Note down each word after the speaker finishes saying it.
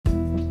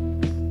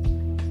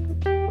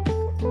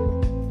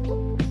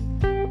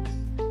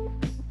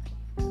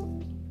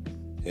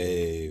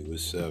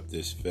myself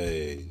this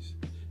phase,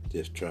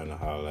 just trying to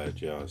holler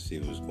at y'all, see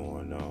what's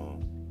going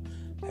on.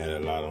 Had a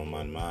lot on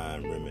my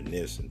mind,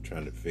 reminiscing,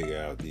 trying to figure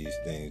out these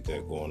things that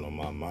are going on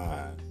my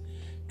mind.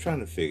 Trying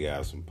to figure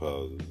out some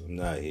puzzles. I'm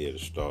not here to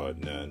start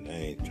nothing. I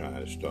ain't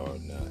trying to start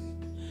nothing.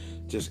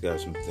 Just got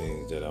some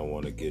things that I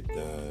want to get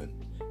done.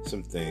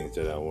 Some things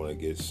that I want to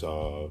get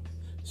solved.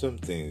 Some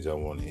things I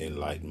want to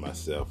enlighten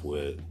myself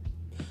with.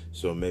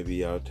 So maybe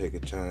y'all take a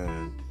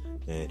time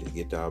and to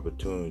get the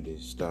opportunity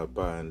to stop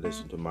by and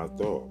listen to my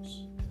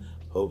thoughts.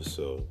 Hope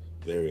so.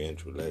 Very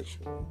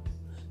intellectual.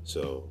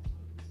 So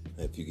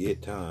if you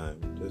get time,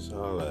 just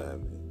holler at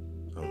me.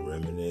 I'm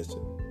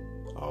reminiscing,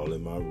 all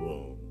in my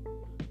room,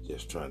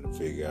 just trying to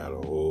figure out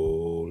a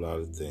whole lot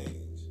of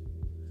things.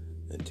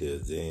 Until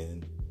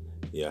then,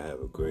 y'all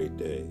have a great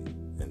day,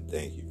 and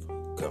thank you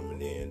for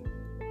coming in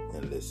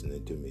and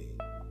listening to me.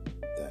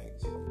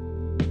 Thanks.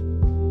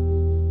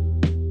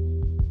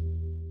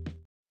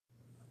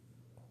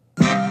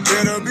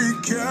 Better be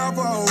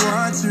careful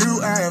what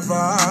you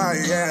ever,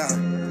 yeah.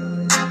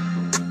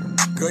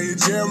 Cause you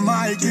just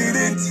might get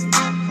it.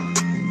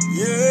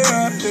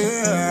 Yeah,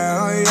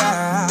 yeah,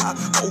 yeah.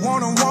 I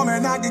want a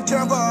woman I can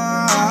care for.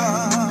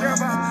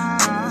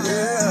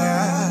 Yeah.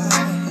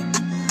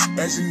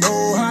 And she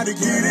know how to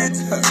get it.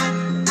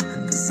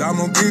 Cause I'm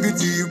gonna give it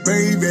to you,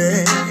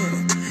 baby.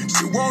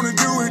 She wanna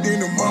do it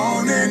in the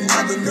morning,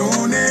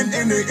 afternoon, and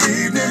in the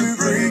evening,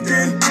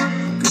 freaking.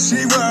 Cause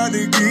she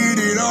wanna get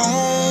it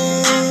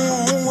on,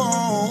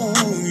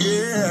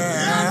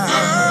 yeah.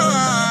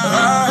 I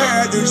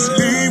had to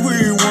sleep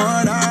with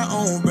one eye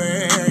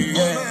open,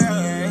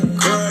 yeah.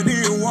 Cause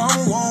this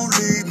woman won't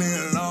leave me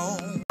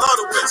alone. Blow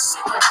the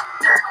whistle.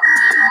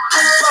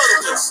 Blow the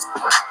whistle.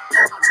 Blow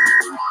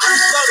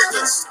the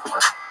whistle.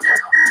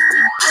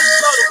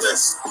 Blow the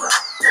whistle.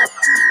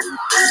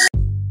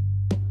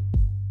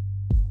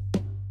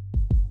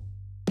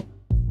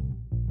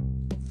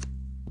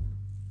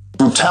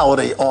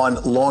 Brutality on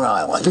Long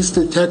Island. This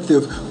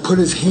detective put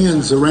his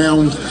hands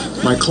around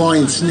my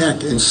client's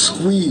neck and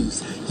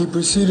squeezed. He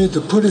proceeded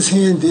to put his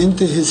hand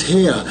into his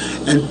hair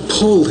and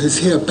pull his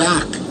hair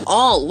back.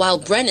 All while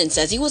Brennan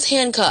says he was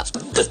handcuffed.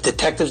 The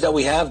detectives that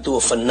we have do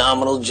a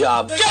phenomenal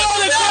job. Get on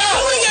the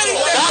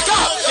ground! Back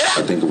up!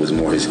 I think it was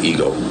more his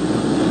ego.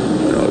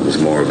 You know, it was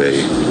more of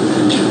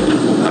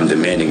I'm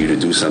demanding you to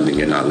do something,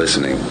 you're not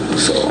listening.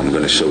 So I'm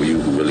going to show you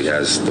who really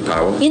has the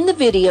power. In the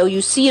video,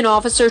 you see an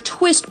officer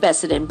twist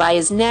Besseden by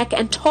his neck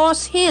and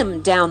toss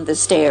him down the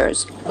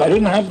stairs. I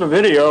didn't have the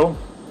video.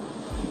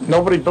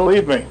 Nobody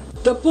believed me.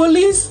 The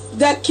police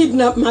that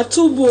kidnapped my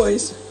two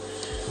boys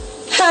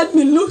had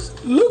me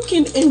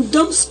looking in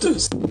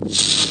dumpsters.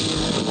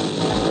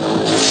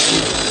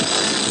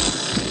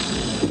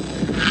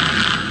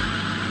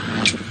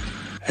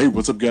 Hey,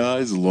 what's up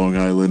guys? Long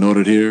Island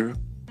Audit here.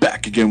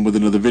 Back again with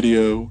another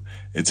video.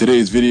 In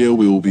today's video,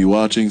 we will be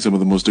watching some of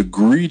the most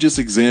egregious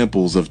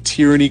examples of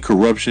tyranny,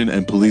 corruption,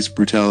 and police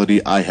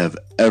brutality I have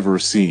ever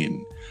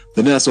seen.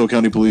 The Nassau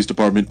County Police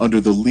Department,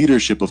 under the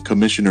leadership of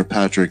Commissioner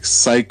Patrick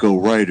Psycho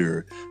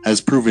Ryder,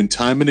 has proven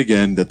time and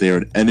again that they are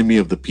an enemy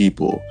of the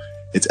people.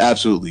 It's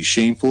absolutely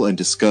shameful and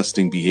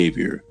disgusting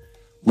behavior.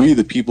 We,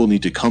 the people,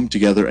 need to come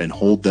together and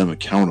hold them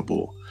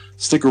accountable.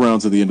 Stick around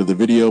to the end of the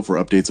video for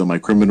updates on my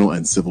criminal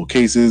and civil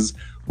cases.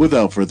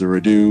 Without further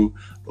ado,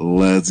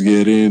 let's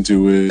get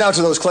into it. Now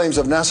to those claims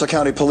of Nassau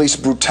County Police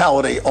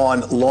brutality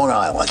on Long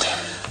Island.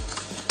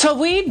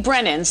 Taweed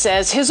Brennan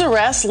says his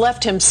arrest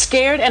left him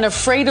scared and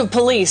afraid of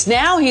police.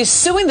 Now he's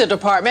suing the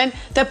department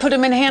that put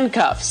him in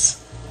handcuffs.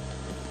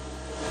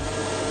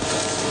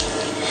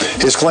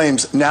 His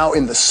claims now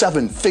in the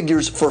 7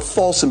 figures for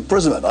false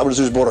imprisonment. Eyewitness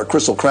News reporter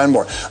Crystal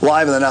Cranmore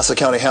live in the Nassau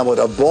County hamlet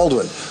of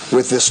Baldwin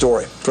with this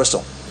story.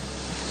 Crystal.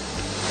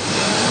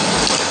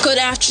 Good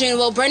afternoon.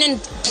 Well, Brennan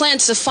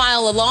plans to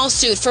file a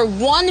lawsuit for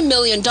 $1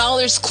 million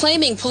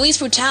claiming police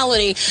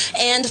brutality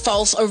and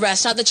false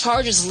arrest. Now, the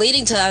charges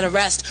leading to that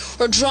arrest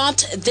were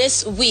dropped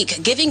this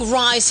week, giving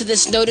rise to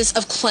this notice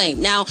of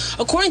claim. Now,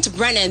 according to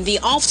Brennan, the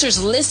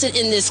officers listed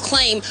in this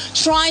claim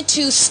tried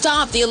to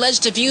stop the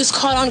alleged abuse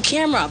caught on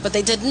camera, but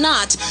they did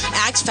not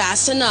act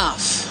fast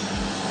enough.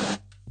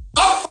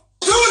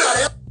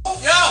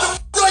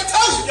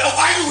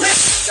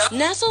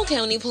 Nassau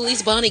County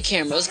Police body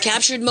cameras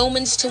captured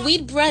moments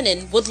Taweed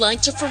Brennan would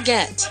like to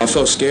forget. I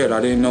felt scared. I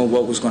didn't know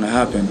what was going to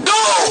happen.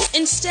 No!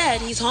 Instead,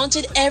 he's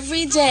haunted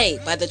every day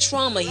by the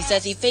trauma he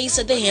says he faced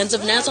at the hands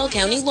of Nassau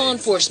County law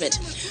enforcement.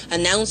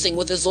 Announcing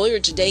with his lawyer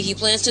today he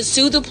plans to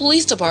sue the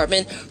police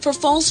department for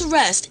false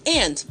arrest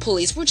and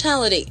police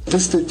brutality.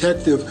 This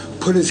detective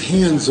put his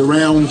hands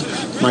around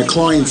my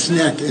client's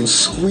neck and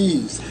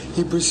squeezed.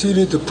 He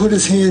proceeded to put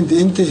his hand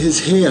into his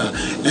hair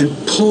and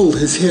pull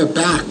his hair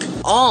back.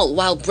 all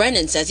while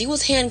Brennan says he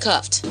was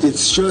handcuffed.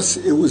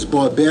 It was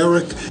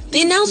barbaric.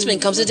 The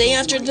announcement comes a day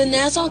after the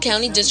Nassau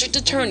County District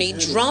Attorney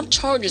dropped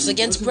charges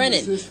against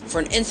Brennan for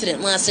an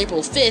incident last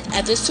April 5th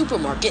at the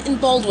supermarket in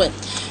Baldwin.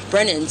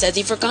 Brennan says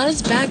he forgot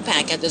his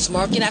backpack at this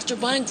market after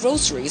buying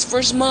groceries for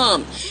his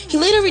mom. He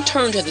later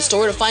returned to the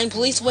store to find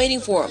police waiting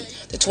for him.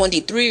 The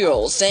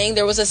 23-year-old saying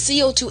there was a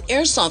CO2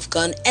 airsoft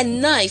gun and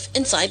knife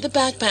inside the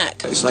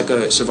backpack. It's like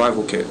a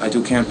survival kit. I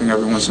do camping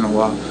every once in a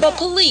while. But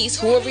police,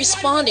 who were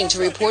responding to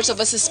reports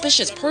of a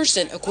suspicious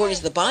person, according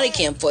to the body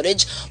cam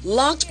footage,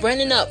 locked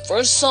Brennan up for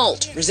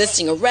assault,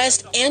 resisting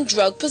arrest, and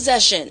drug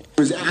possession.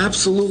 There was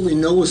absolutely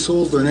no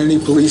assault on any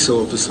police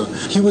officer.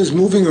 He was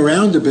moving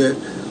around a bit,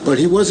 but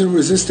he wasn't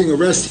resisting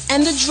arrest.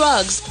 And the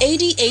drugs,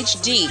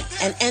 ADHD,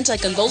 and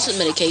anticonvulsant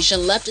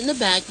medication left in the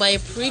bag by a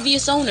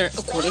previous owner,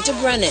 according to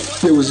Brennan.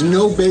 There was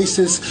no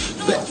basis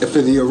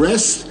for the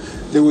arrest.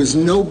 There was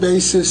no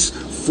basis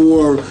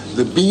for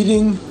the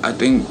beating. I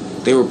think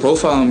they were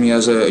profiling me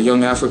as a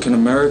young African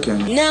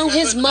American. Now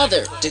his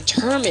mother,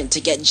 determined to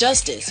get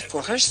justice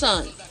for her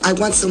son. I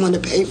want someone to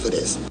pay for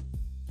this.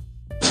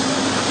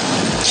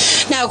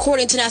 Now,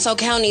 according to Nassau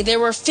County, there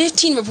were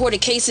 15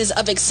 reported cases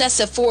of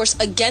excessive force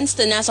against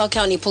the Nassau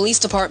County Police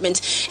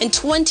Department in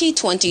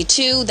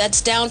 2022.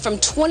 That's down from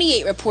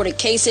 28 reported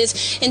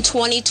cases in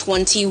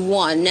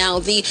 2021. Now,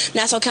 the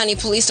Nassau County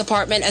Police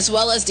Department, as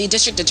well as the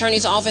District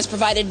Attorney's Office,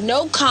 provided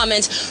no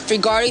comment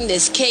regarding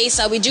this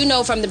case. We do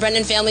know from the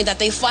Brennan family that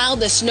they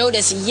filed this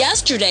notice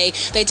yesterday.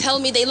 They tell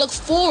me they look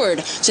forward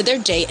to their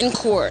day in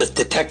court. The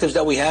detectives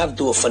that we have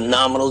do a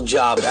phenomenal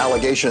job.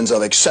 Allegations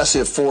of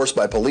excessive force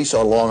by police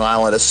on Long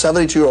Island. A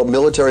 72-year-old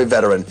military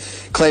veteran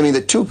claiming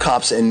that two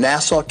cops in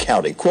Nassau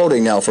County,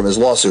 quoting now from his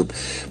lawsuit,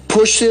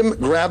 pushed him,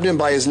 grabbed him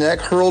by his neck,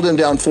 hurled him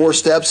down 4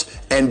 steps,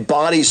 and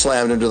body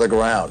slammed him to the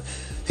ground.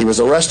 He was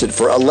arrested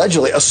for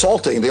allegedly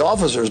assaulting the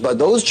officers, but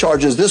those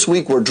charges this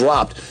week were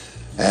dropped,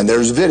 and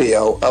there's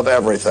video of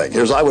everything.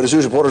 Here's Eyewitness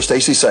News reporter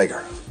Stacey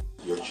Sager.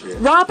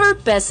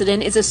 Robert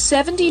Besseden is a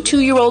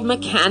 72-year-old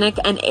mechanic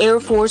and Air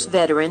Force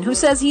veteran who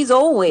says he's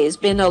always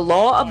been a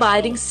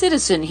law-abiding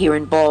citizen here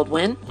in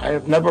Baldwin. I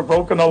have never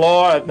broken the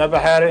law. I've never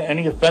had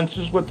any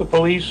offenses with the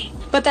police.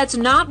 But that's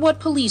not what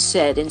police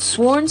said in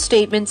sworn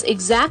statements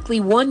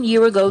exactly 1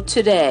 year ago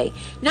today.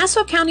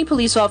 Nassau County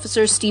police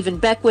officers Stephen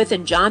Beckwith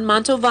and John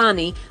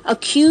Mantovani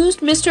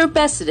accused Mr.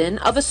 Besseden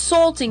of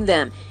assaulting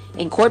them.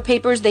 In court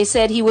papers, they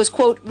said he was,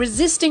 quote,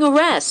 resisting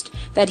arrest,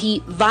 that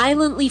he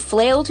violently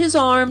flailed his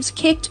arms,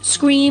 kicked,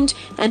 screamed,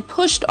 and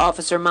pushed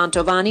Officer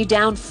Mantovani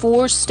down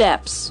 4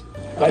 steps.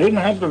 I didn't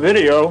have the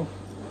video.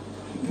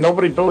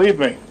 Nobody believed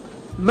me.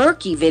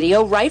 Murky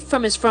video right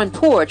from his front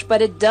porch,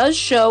 but it does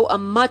show a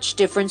much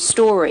different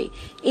story.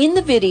 In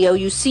the video,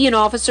 you see an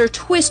officer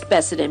twist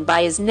Besseden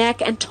by his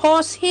neck and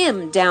toss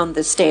him down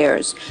the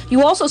stairs.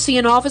 You also see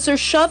an officer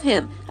shove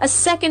him a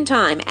second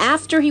time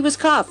after he was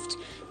cuffed.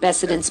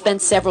 Besseden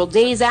spent several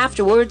days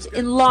afterwards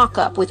in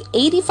lockup with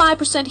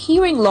 85%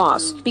 hearing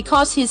loss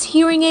because his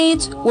hearing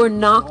aids were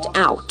knocked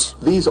out.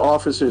 These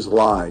officers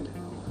lied,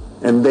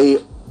 and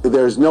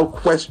there's no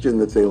question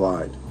that they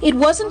lied. It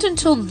wasn't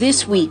until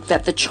this week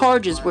that the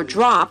charges were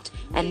dropped,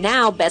 and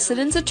now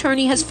Besseden's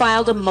attorney has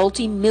filed a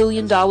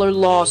multi-million-dollar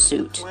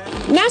lawsuit.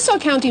 Nassau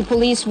County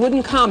Police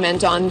wouldn't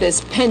comment on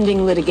this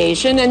pending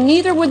litigation, and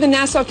neither would the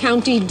Nassau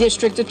County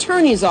District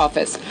Attorney's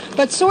Office.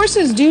 But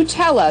sources do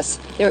tell us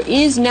there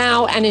is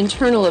now an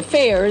internal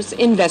affairs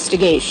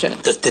investigation.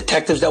 The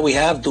detectives that we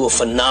have do a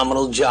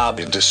phenomenal job.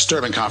 A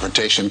disturbing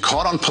confrontation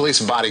caught on police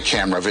body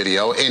camera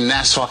video in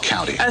Nassau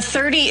County. A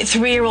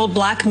 33-year-old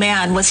black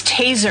man was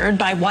tasered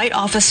by white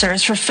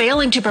officers for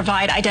failing to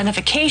provide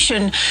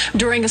identification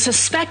during a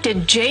suspected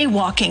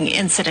jaywalking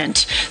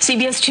incident.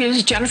 CBS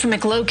 2's Jennifer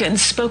McLogan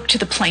spoke to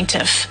the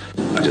plaintiff.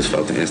 I just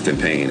felt the instant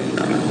pain and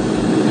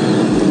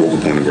woke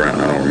up on the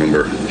ground. I don't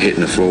remember hitting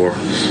the floor,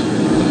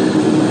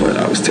 but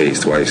I was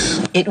tased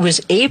twice. It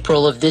was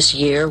April of this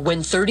year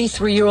when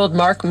 33-year-old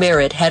Mark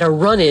Merritt had a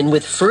run-in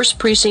with 1st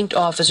Precinct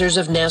officers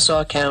of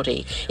Nassau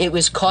County. It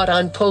was caught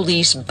on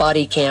police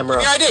body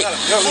camera. ID.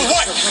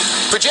 What?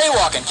 For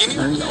jaywalking.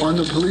 And on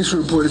the police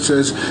report it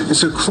says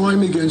it's a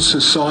crime against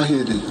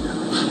society.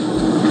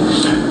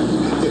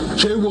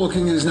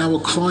 Jaywalking is now a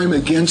crime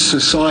against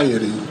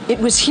society. It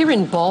was here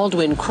in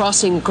Baldwin,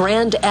 crossing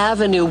Grand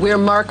Avenue, where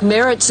Mark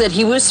Merritt said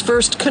he was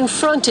first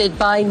confronted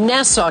by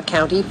Nassau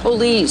County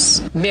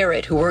Police.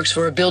 Merritt, who works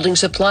for a building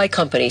supply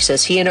company,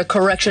 says he and a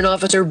correction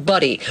officer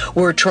buddy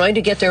were trying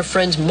to get their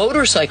friend's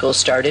motorcycle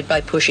started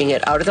by pushing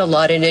it out of the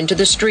lot and into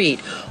the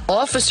street.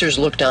 Officers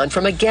looked on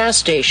from a gas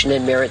station,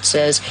 and Merritt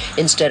says,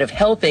 instead of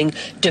helping,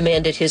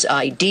 demanded his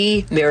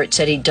ID. Merritt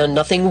said he'd done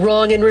nothing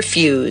wrong and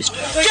refused.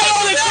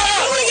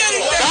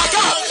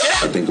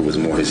 I think it was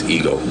more his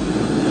ego.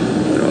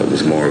 You know, it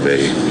was more of a,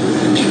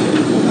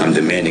 I'm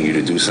demanding you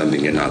to do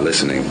something, you're not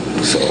listening.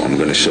 So I'm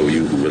going to show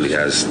you who really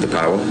has the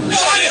power.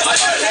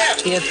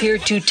 He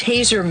appeared to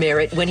taser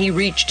Merritt when he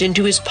reached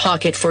into his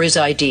pocket for his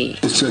ID.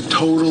 It's a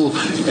total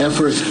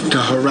effort to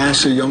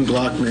harass a young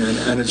black man,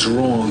 and it's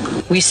wrong.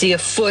 We see a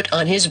foot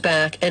on his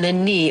back and a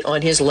knee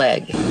on his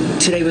leg.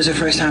 Today was the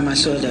first time I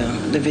saw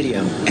the video,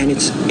 and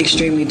it's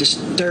extremely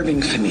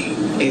disturbing for me.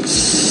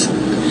 It's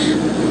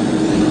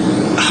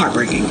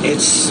heartbreaking.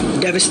 It's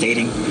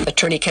devastating.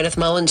 Attorney Kenneth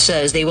Mullins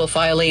says they will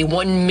file a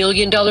 $1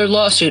 million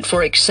lawsuit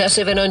for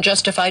excessive and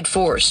unjustified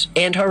force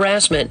and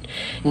harassment.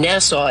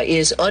 Nassau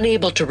is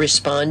unable to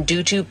respond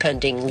due to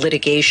pending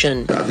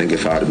litigation. I think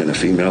if I had been a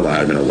female, I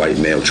had been a white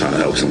male trying to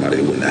help somebody,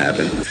 it wouldn't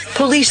happen.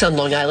 Police on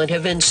Long Island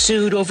have been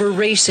sued over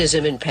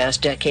racism in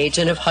past decades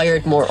and have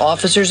hired more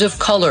officers of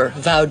color,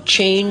 vowed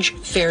change,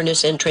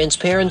 fairness, and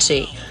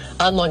transparency.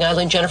 On Long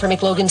Island, Jennifer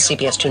McLogan,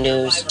 CBS 2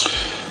 News.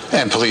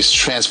 And police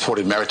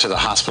transported Merritt to the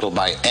hospital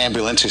by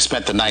ambulance. He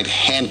spent the night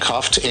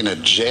handcuffed in a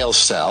jail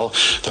cell.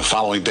 The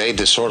following day,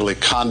 disorderly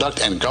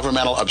conduct and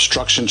governmental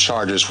obstruction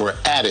charges were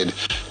added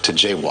to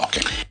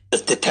jaywalking. The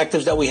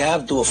detectives that we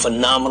have do a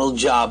phenomenal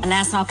job. A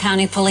Nassau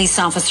County police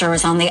officer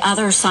is on the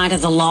other side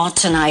of the law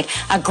tonight.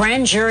 A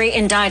grand jury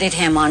indicted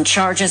him on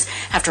charges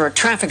after a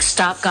traffic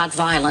stop got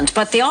violent.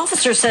 But the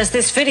officer says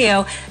this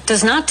video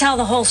does not tell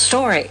the whole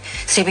story.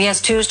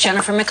 CBS 2's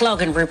Jennifer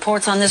McLogan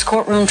reports on this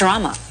courtroom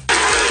drama.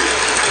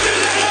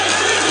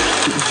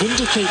 To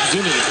vindicate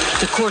Vinny,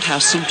 the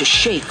courthouse seemed to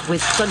shake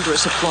with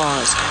thunderous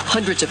applause.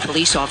 Hundreds of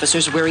police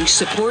officers wearing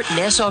Support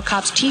Nassau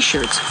Cops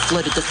t-shirts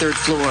flooded the third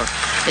floor.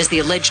 As the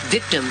alleged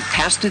victim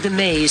passed through the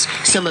maze,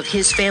 some of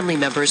his family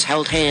members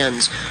held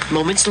hands.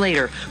 Moments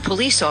later,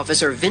 police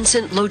officer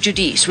Vincent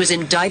Lojudis was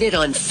indicted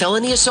on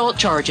felony assault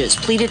charges,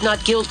 pleaded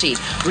not guilty,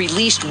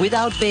 released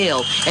without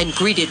bail, and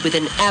greeted with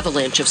an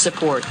avalanche of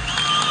support.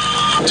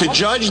 To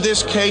judge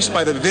this case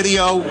by the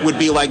video would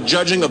be like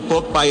judging a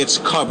book by its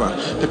cover,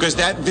 because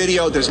that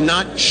video does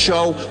not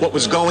show what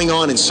was going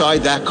on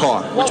inside that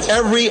car.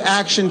 Every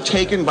action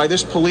taken by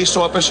this police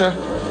officer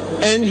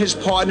and his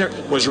partner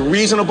was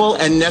reasonable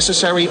and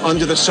necessary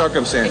under the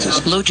circumstances.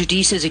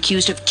 Lojudis is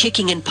accused of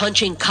kicking and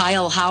punching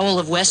Kyle Howell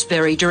of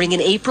Westbury during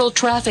an April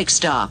traffic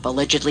stop,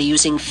 allegedly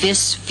using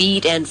fists,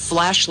 feet, and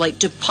flashlight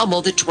to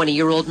pummel the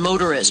 20-year-old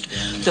motorist.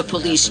 The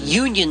police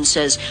union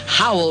says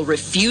Howell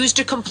refused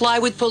to comply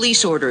with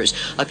police orders,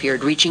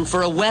 appeared reaching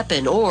for a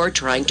weapon or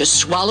trying to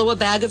swallow a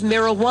bag of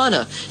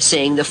marijuana,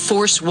 saying the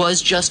force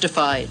was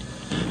justified.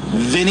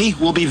 Vinny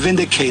will be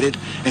vindicated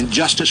and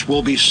justice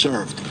will be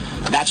served.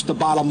 That's the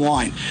bottom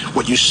line.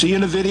 What you see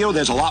in the video,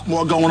 there's a lot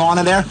more going on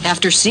in there.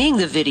 After seeing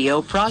the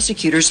video,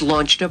 prosecutors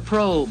launched a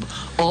probe.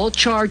 All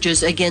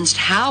charges against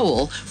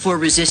Howell for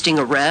resisting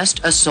arrest,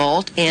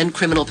 assault, and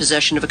criminal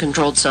possession of a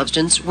controlled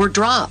substance were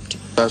dropped.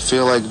 I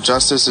feel like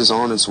justice is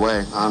on its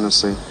way,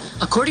 honestly.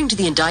 According to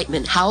the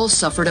indictment, Howell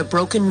suffered a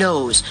broken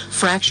nose,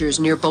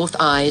 fractures near both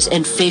eyes,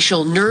 and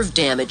facial nerve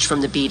damage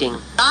from the beating.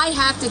 I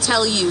have to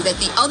tell you that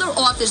the other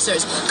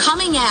officers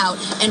coming out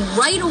and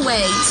right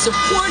away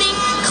supporting,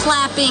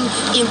 clapping,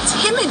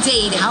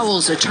 intimidating.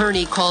 Howell's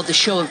attorney called the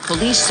show of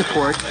police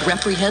support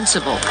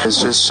reprehensible. It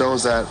just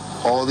shows that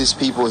all these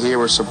people here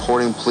were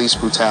supporting police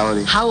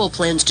brutality. Howell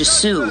plans to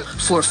sue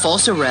for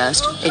false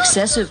arrest,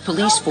 excessive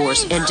police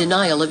force, and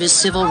denial of his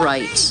civil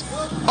rights.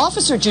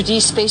 Officer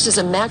Judis faces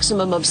a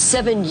maximum of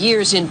 7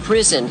 years in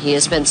prison. He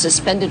has been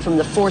suspended from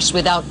the force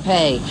without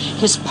pay.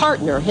 His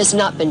partner has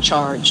not been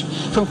charged.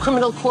 From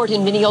criminal court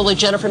in Mineola,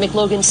 Jennifer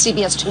McLogan,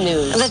 CBS 2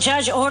 News. The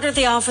judge ordered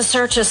the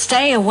officer to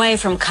stay away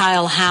from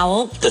Kyle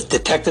Howell. The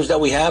detectives that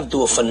we have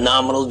do a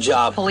phenomenal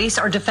job. Police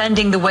are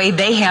defending the way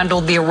they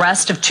handled the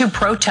arrest of two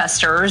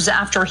protesters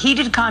after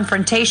heated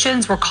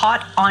confrontations were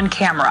caught on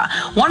camera.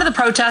 One of the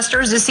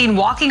protesters is seen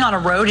walking on a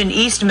road in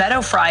East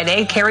Meadow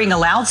Friday carrying a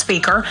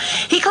loudspeaker.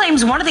 He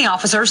claims one of the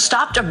officers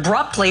stopped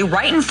abruptly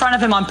right in front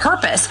of him on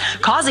purpose,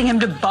 causing him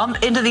to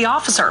bump into the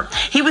officer.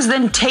 He was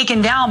then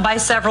taken down by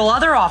several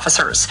other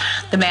officers.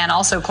 The man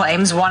also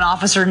claims one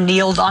officer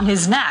kneeled on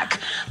his neck.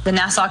 The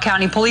Nassau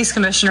County Police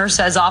Commissioner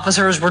says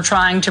officers were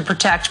trying to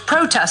protect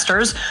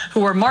protesters who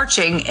were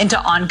marching into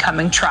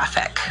oncoming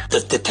traffic.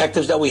 The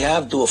detectives that we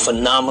have do a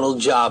phenomenal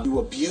job. You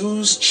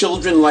abuse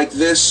children like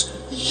this,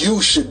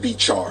 you should be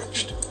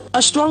charged.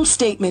 A strong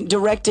statement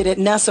directed at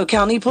Nassau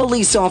County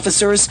police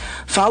officers,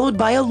 followed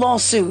by a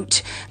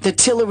lawsuit. The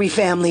Tillery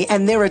family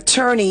and their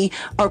attorney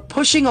are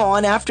pushing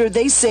on after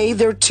they say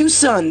their two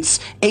sons,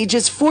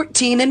 ages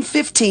 14 and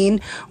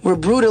 15, were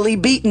brutally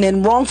beaten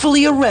and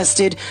wrongfully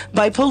arrested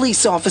by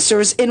police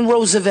officers in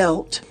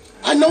Roosevelt.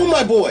 I know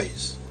my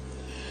boys,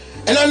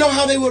 and I know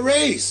how they were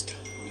raised.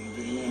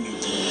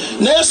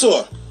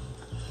 Nassau,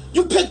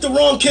 you picked the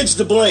wrong kids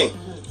to blame.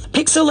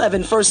 Pix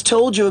 11 first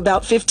told you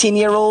about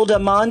 15-year-old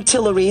Amon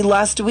Tillery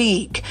last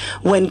week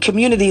when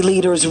community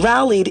leaders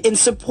rallied in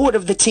support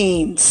of the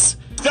teens.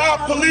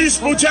 Stop police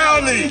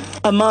brutality!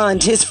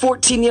 Amand, his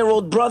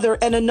 14-year-old brother,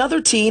 and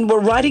another teen were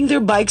riding their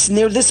bikes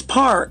near this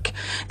park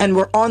and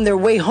were on their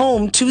way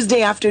home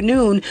Tuesday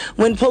afternoon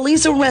when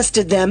police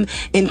arrested them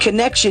in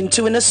connection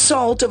to an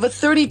assault of a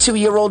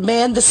 32-year-old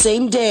man the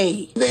same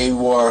day. They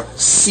were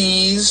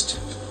seized,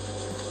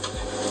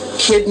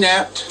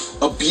 kidnapped,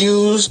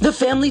 abused. The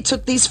family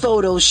took these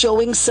photos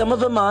showing some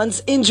of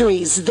Amand's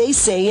injuries, they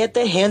say, at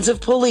the hands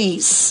of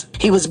police.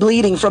 He was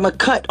bleeding from a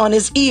cut on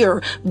his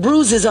ear,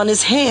 bruises on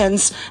his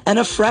hands, and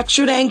a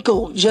fractured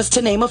ankle, just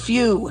to name a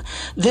few.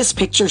 This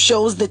picture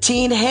shows the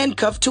teen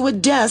handcuffed to a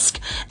desk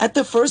at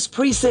the first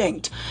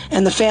precinct,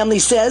 and the family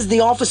says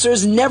the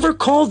officers never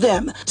called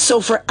them. So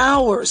for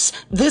hours,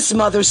 this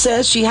mother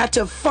says she had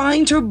to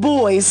find her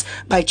boys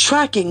by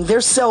tracking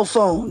their cell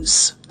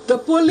phones. The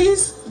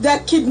police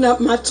that kidnapped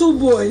my two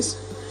boys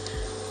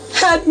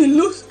had me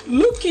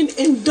looking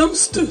in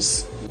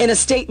dumpsters. In a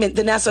statement,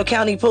 the Nassau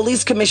County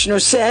Police Commissioner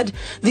said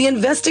the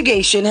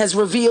investigation has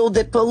revealed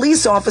that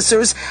police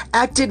officers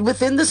acted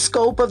within the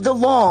scope of the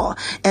law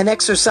and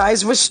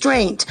exercised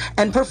restraint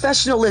and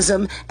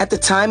professionalism at the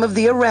time of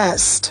the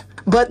arrest.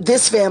 But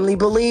this family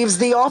believes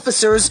the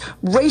officers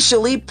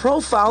racially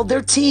profiled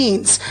their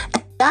teens.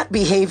 That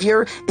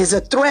behavior is a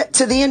threat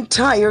to the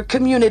entire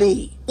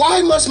community.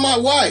 Why must my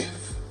wife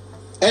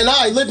and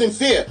I live in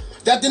fear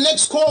that the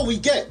next call we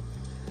get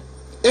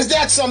is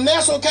that some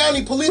Nassau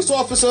County police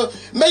officer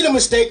made a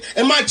mistake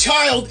and my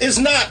child is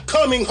not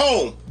coming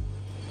home?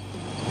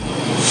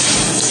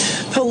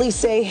 Police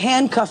say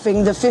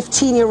handcuffing the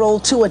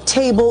 15-year-old to a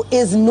table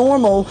is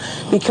normal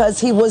because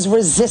he was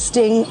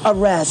resisting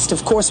arrest.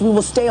 Of course, we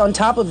will stay on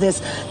top of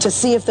this to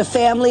see if the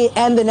family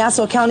and the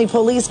Nassau County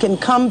Police can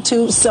come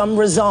to some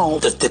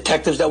resolve. The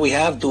detectives that we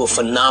have do a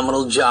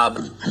phenomenal job.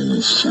 All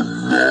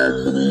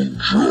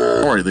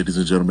right, ladies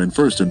and gentlemen,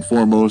 first and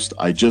foremost,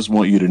 I just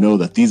want you to know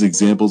that these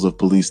examples of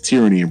police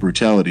tyranny and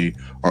brutality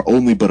are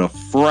only but a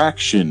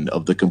fraction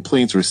of the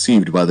complaints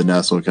received by the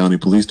Nassau County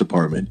Police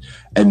Department,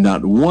 and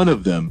not one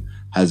of them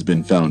has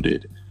been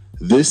founded.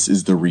 This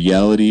is the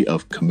reality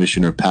of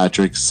Commissioner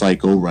Patrick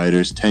Psycho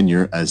Ryder's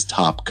tenure as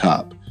top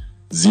cop.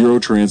 Zero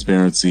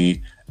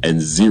transparency and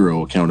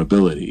zero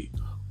accountability.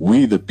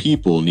 We, the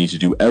people, need to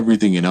do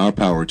everything in our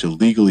power to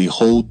legally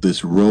hold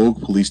this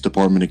rogue police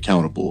department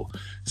accountable.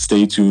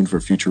 Stay tuned for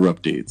future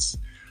updates.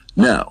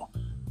 Now,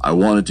 I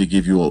wanted to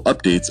give you all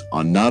updates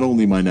on not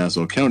only my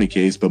Nassau County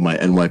case, but my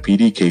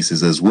NYPD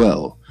cases as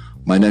well.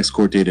 My next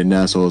court date in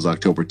Nassau is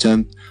October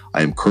 10th.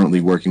 I am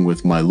currently working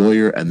with my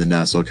lawyer and the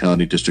Nassau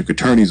County District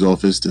Attorney's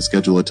Office to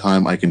schedule a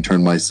time I can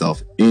turn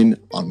myself in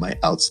on my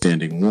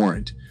outstanding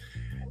warrant.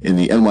 In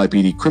the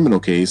NYPD criminal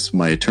case,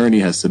 my attorney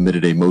has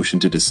submitted a motion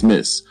to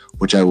dismiss,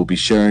 which I will be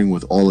sharing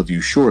with all of you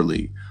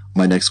shortly.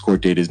 My next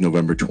court date is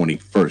November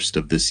 21st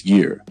of this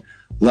year.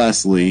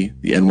 Lastly,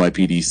 the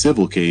NYPD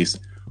civil case.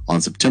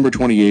 On September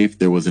 28th,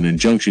 there was an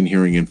injunction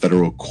hearing in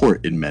federal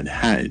court in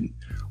Manhattan,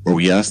 where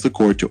we asked the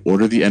court to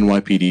order the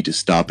NYPD to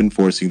stop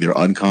enforcing their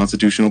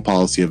unconstitutional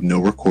policy of no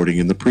recording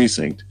in the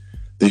precinct.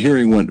 The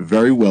hearing went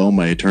very well.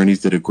 My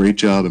attorneys did a great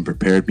job and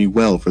prepared me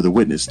well for the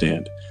witness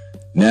stand.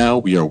 Now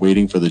we are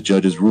waiting for the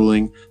judge's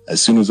ruling.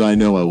 As soon as I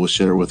know, I will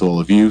share it with all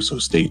of you, so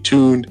stay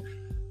tuned.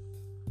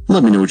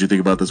 Let me know what you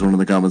think about this one in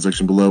the comment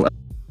section below.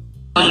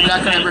 You're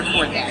not going to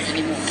record that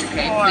anymore,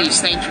 okay?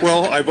 Please, thank you.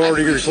 Well, I've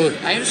already recorded.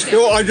 I understand.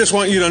 Well, I just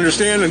want you to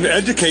understand and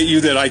educate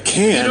you that I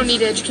can. You don't need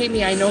to educate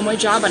me. I know my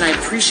job and I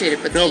appreciate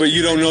it. But no, but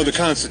you don't know the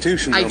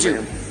Constitution. I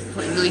do.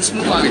 Please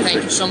move on.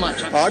 Thank you so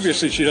much.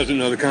 Obviously, she doesn't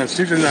know the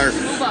Constitution.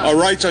 Our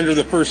rights under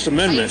the First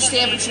Amendment. I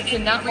understand, but you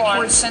cannot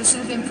record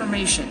sensitive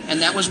information,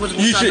 and that was what was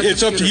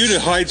it's up to you to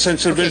hide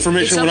sensitive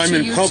information when I'm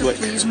in public.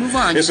 So please move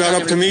on. It's not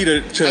up to me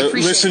to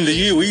listen to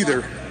you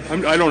either.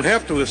 I don't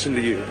have to listen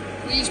to you.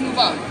 Please move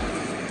on.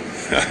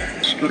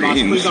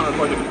 Please don't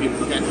record the computer,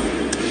 okay?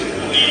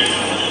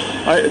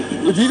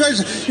 If you guys,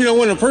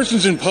 when a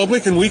person's in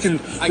public and we can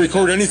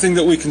record anything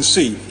that we can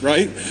see,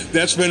 right?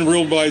 That's been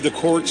ruled by the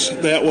courts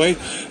that way.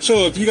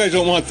 So if you guys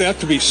don't want that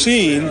to be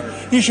seen,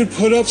 you should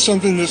put up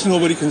something that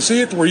nobody can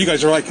see it, where you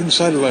guys are like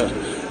inside of an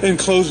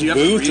enclosed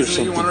booth or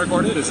something. You want to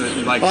record it? Is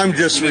it like I'm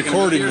just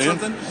recording, man.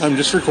 I'm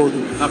just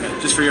recording. Okay,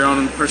 just for your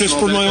own personal Just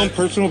for my own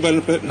personal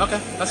benefit. Okay,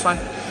 that's fine.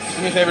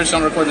 Do me a favor, just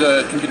don't record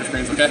the computer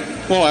screens, okay?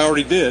 Well, I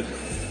already did.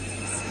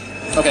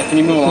 Okay, can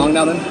you move along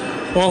now then?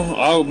 Well,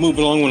 I'll move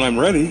along when I'm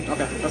ready.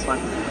 Okay, that's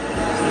fine.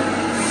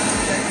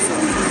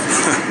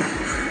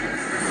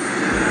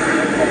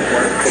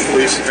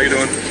 Police, how you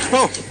doing?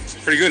 Oh,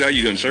 pretty good. How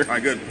you doing, sir? All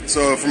right, good.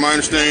 So, from my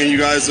understanding, you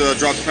guys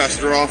dropped the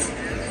passenger off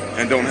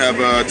and don't have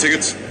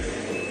tickets?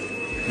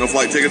 No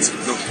flight tickets?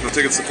 No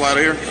tickets to fly out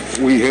of here?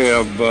 We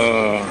have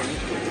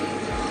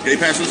gate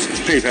passes?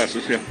 Gate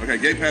passes, yeah. Okay,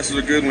 gate passes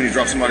are good when you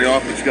drop somebody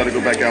off, but you got to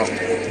go back out.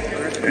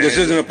 This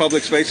isn't a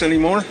public space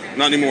anymore?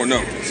 Not anymore,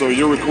 no. So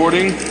you're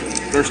recording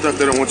their stuff,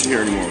 they don't want you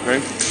here anymore, okay?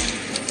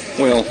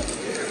 Well,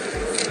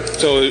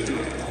 so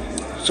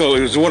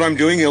is what I'm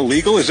doing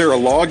illegal? Is there a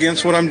law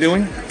against what I'm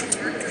doing?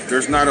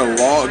 There's not a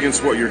law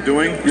against what you're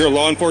doing. You're a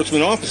law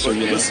enforcement officer.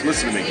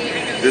 Listen to me.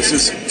 This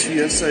is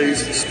TSA's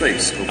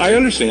space. Okay? I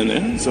understand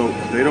that. So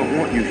they don't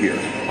want you here.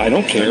 I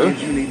don't care. That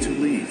means you need to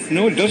leave.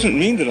 No, it doesn't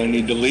mean that I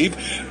need to leave.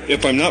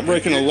 If I'm not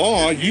breaking a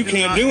law, you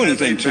can't do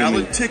anything to me. If you have a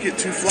valid ticket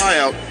to fly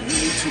out,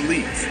 you need to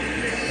leave.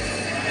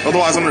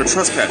 Otherwise, I'm going to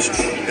trespass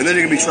you. And then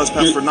you're going to be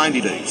trespassed for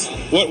 90 days.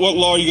 What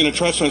law are you going to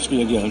trespass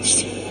me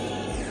against?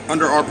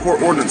 Under our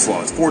port ordinance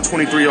law. It's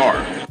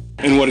 423R.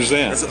 And what is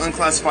that? That's an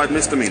unclassified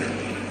misdemeanor.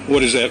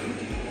 What is that?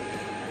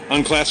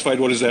 Unclassified,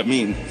 what does that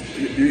mean?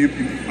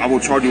 I will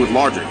charge you with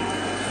lodging.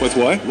 With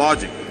what?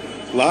 Lodging.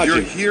 Lodging.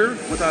 You're here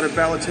without a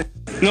valid ticket.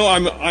 No,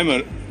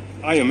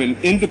 I am an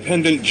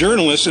independent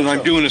journalist, and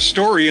I'm doing a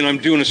story,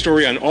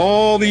 on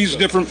all these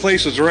different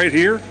places right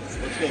here.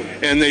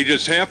 And they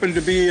just happen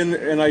to be in,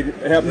 and I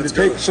happen to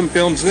take some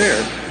films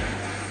there.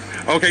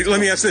 Okay, let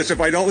me ask this. If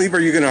I don't leave,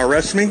 are you going to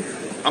arrest me?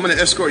 I'm going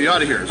to escort you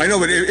out of here. I know,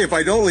 but if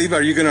I don't leave,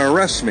 are you going to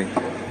arrest me?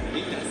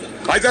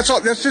 That's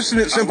all. That's just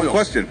a simple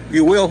question.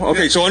 You will?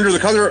 Okay, so under the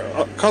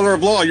color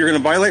of law, you're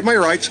going to violate my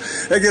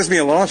rights. That gives me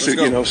a lawsuit,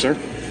 you know, sir.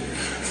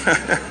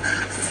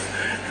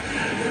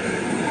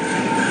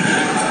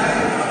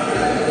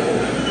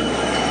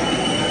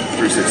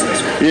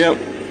 Yep.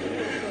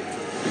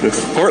 The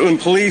Portland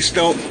police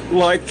don't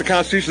like the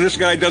Constitution. This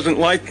guy doesn't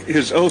like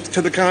his oath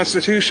to the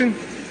Constitution.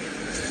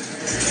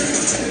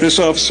 This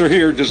officer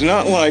here does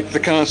not like the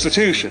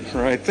Constitution.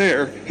 Right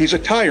there. He's a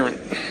tyrant.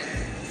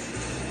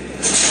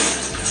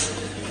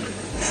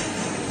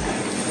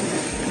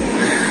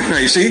 Now,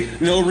 you see,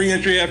 no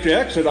re-entry after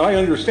exit. I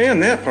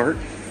understand that part.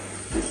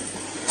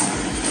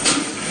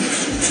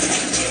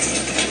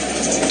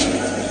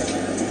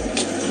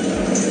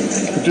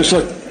 Just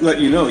let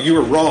you know, you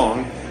were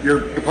wrong.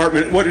 Your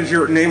department, what is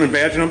your name and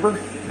badge number?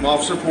 I'm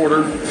Officer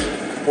Porter,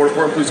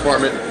 Portland Police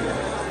Department.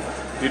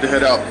 Need to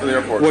head out to the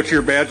airport. What's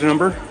your badge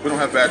number? We don't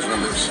have badge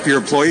numbers. Your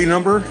employee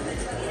number?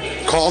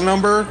 Call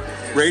number?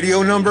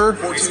 Radio number?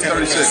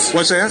 1436.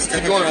 What's that?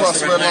 Keep going across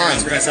the red line.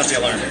 We're going to set the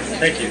alarm.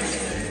 Thank you.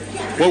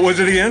 What was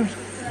it again?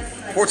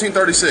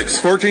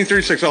 1436.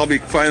 1436. I'll be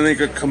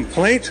filing a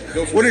complaint.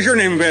 What is your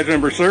name and badge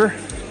number, sir?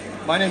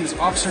 My name is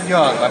Officer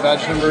Young. My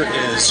badge number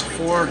is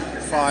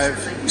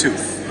 452.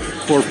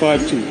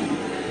 452.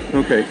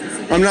 Okay.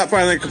 I'm not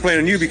filing a complaint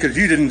on you because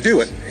you didn't do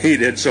it. He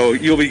did, so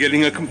you'll be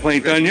getting a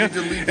complaint on you. You need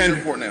to leave the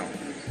airport now.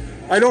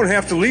 I don't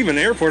have to leave an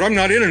airport. I'm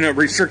not in a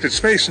restricted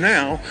space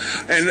now.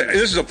 And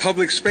this is a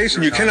public space,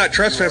 and you cannot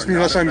trespass me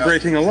unless I'm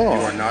breaking a law.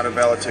 You are not a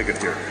valid ticket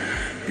here.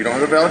 You don't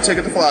have a valid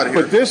ticket to fly out of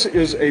here. But this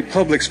is a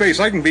public space.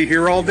 I can be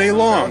here all day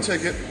long.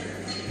 Valid ticket.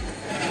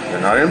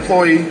 You're not an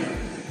employee.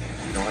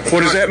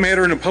 What does that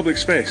matter in a public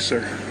space,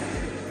 sir?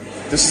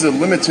 This is a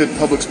limited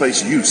public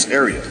space use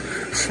area.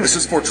 This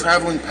is for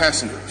traveling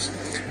passengers.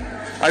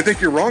 I think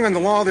you're wrong on the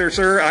law there,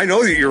 sir. I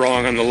know that you're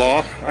wrong on the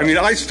law. I mean,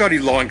 I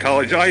studied law in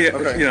college.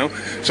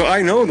 So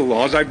I know the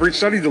laws. I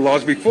studied the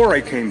laws before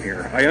I came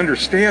here. I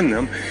understand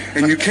them.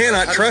 And you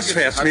cannot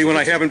trespass me when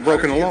I haven't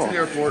broken a law. How did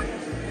you get to the airport?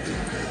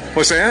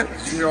 What's that?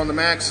 You here on the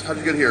Max? How'd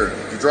you get here?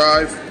 You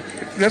drive?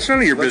 That's none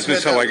of your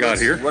business how I got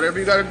here. Whatever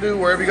you got to do,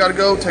 wherever you got to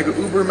go, take an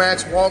Uber,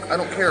 Max, walk. I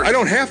don't care. I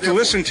don't have to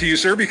listen to you,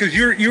 sir, because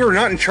you are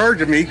not in charge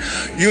of me.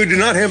 You do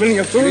not have any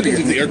authority. You're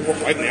getting to the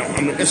airport right now.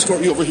 I'm going to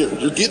escort you over here.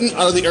 You're getting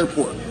out of the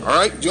airport. All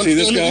right? Do you see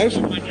this, guys?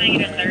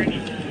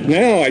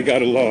 Now I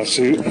got a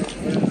lawsuit.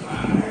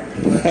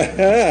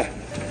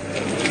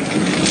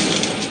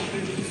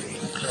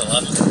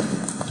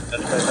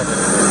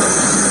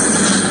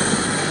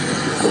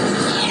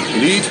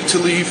 You need to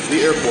leave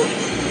the airport.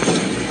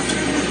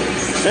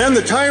 And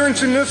the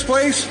tyrants in this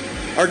place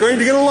are going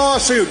to get a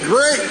lawsuit.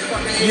 Great!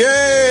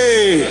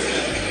 Yay!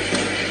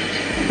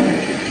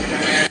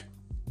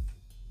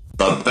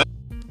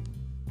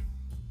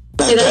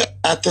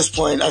 At this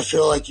point, I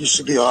feel like you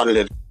should be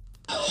audited.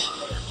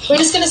 We're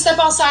just going to step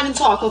outside and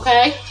talk,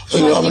 okay?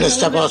 You want me to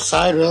step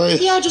outside, really?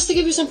 Yeah, just to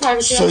give you some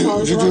privacy. So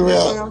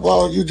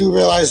you do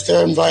realize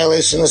they're in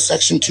violation of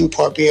Section 2,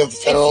 Part B of the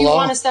federal law? If you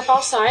want to step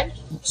outside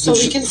so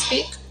we can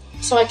speak,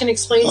 so I can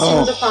explain some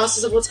of the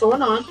process of what's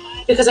going on,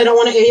 because I don't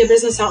want to air your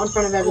business out in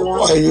front of everyone.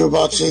 Are you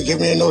about to give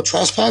me a no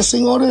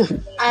trespassing order?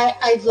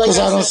 Because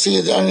I don't see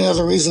any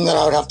other reason that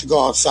I would have to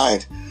go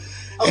outside.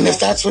 Okay. And if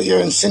that's what you're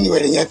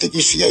insinuating, I think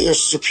you should get your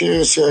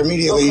superiors here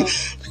immediately,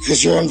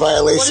 because you're in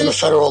violation of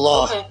federal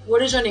law. Okay,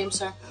 what is your name,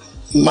 sir?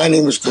 My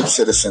name is Good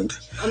Citizen.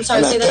 I'm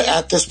sorry, say that again?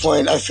 At this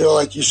point, I feel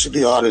like you should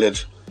be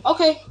audited.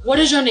 Okay, what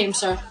is your name,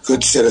 sir?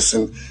 Good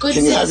Citizen.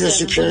 Can you have your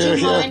superior here? Would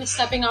you mind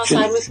stepping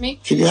outside with me?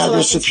 Can you have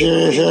your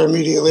superior here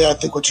immediately? I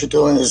think what you're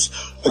doing is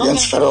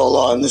against federal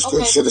law, and this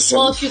Good Citizen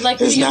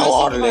is now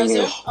auditing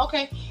you.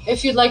 Okay,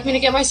 if you'd like me to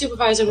get my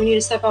supervisor, we need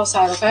to step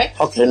outside, okay?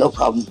 Okay, no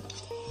problem.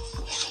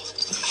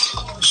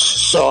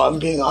 So I'm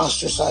being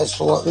ostracized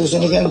for what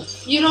reason again?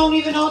 You don't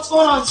even know what's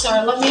going on,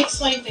 sir. Let me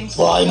explain things.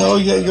 Well, I know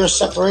you're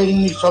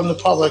separating me from the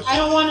public. I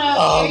don't want to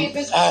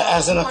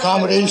as an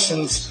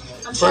accommodations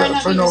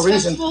for no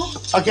reason.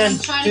 Again, I'm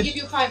trying to give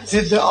you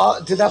privacy.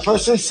 Did that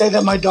person say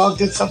that my dog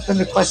did something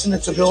to question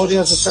its ability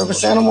as a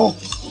service animal?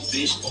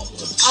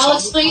 I'll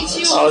explain to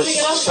you when we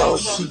get outside.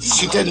 So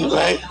she didn't,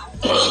 right?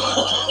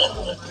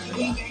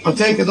 I'm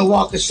taking the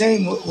walk of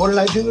shame. What did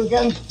I do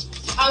again?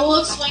 I will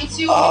explain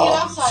to you when we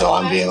get outside. So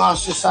okay? I'm being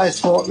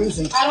ostracized for what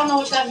reason? I don't know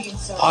what that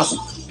means, sir.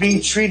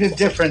 Being treated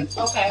different.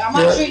 Okay, I'm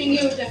not treating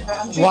you different.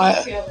 I'm treating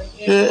you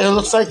fairly. It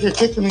looks like you're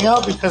kicking me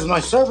out because of my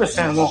service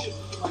animal.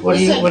 What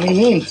do you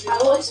mean? I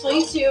will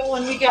explain to you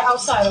when we get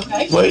outside,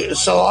 okay? Wait,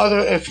 so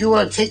if you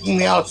were taking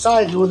me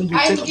outside, you wouldn't be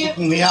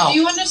kicking me out. Do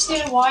you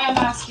understand why I'm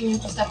asking you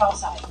to step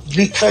outside?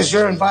 Because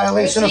you're in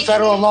violation of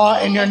federal law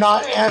and you're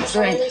not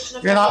answering.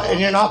 You're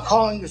not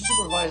calling your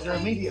supervisor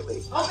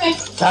immediately. Okay.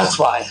 That's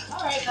why.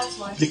 All right, that's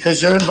why.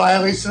 Because you're in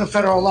violation of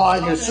federal law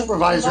and your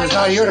supervisor is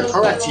not here to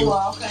correct you.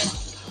 Okay.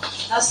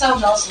 That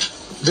sounds awesome.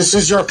 This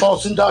is your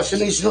false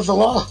indoctrination of the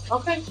law.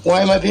 Okay.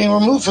 Why am I being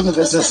removed from the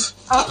business?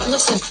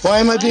 Listen. Why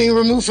am I being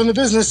removed from the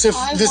business if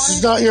this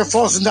is not your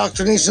false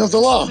indoctrination of the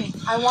law?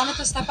 I wanted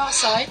to step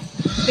outside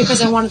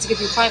because I wanted to give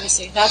you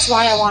privacy. That's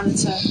why I wanted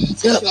to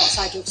take you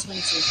outside to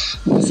explain to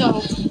you.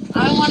 So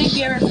I want to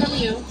hear it from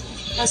you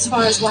as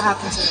far as what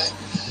happened today.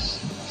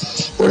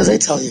 What did they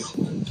tell you?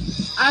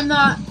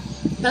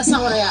 That's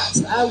not what I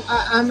asked.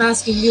 I'm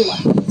asking you what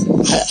happened.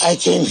 I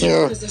came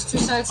here. Because there's two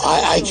sides to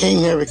I came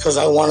here because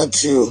I wanted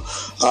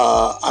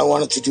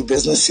to do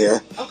business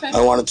here. Okay. I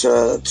wanted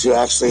to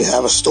actually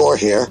have a store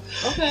here.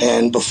 Okay.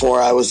 And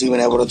before I was even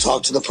able to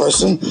talk to the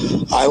person,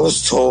 I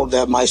was told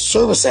that my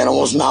service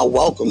animal is not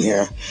welcome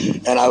here,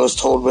 and I was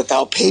told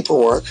without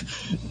paperwork,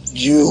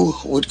 you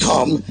would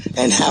come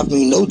and have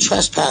me no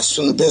trespass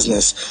from the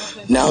business.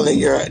 Okay. Now that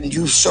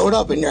you showed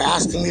up and you're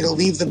asking me to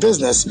leave the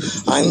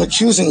business, I'm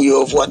accusing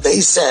you of what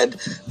they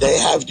said they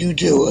have you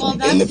do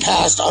in the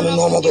past on a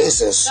normal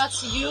basis.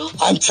 That's you?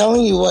 I'm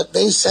telling you what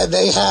they said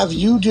they have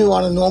you do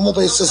on a normal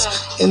basis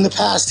in the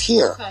past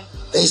here. Okay.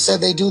 They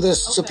said they do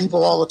this to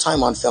people all the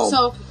time on film.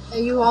 So, are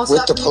you all with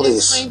set the for me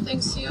police. to explain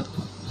things to you?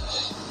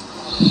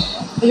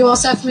 Are you all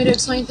set for me to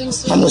explain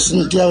things to you? I'm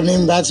listening. Do you have a name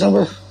and badge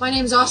number? My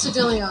name's Officer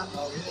DeLeon.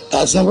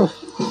 Badge number?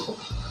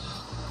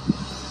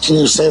 Can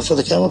you say it for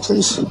the camera,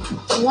 please?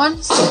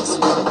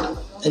 161.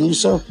 And you,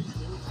 sir?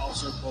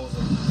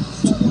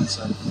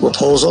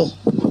 Raposo?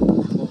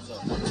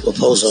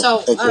 Raposo. So,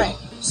 thank you. all right.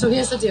 So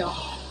here's the deal.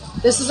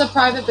 This is a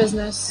private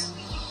business.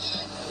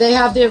 They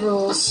have their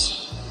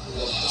rules.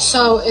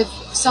 So if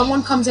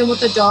someone comes in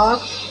with a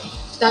dog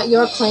that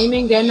you're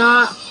claiming, they're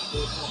not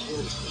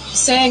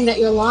saying that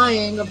you're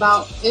lying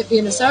about it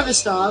being a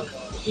service dog.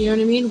 You know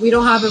what I mean? We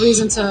don't have a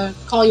reason to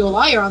call you a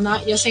liar on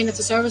that. You're saying it's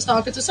a service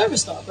dog,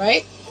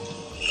 right?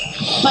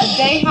 But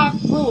they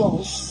have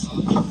rules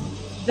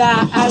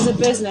that, as a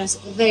business,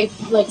 they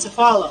like to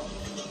follow.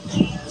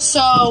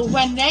 So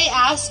when they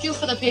ask you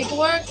for the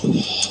paperwork,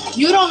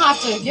 you don't have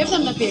to give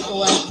them the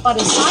paperwork. But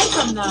aside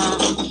from that,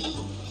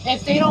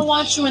 if they don't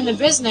want you in the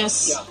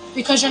business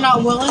because you're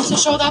not willing to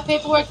show that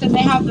paperwork, then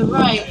they have the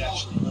right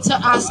to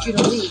ask you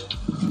to leave.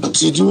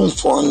 Did you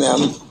inform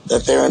them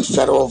that they're in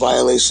federal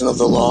violation of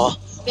the law?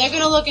 They're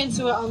going to look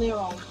into it on their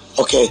own.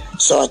 Okay,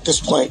 so at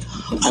this point,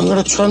 I'm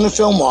going to turn the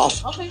film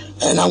off,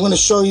 and I'm going to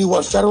show you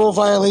what federal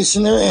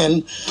violation they're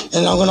in,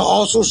 and I'm going to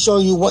also show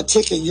you what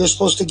ticket you're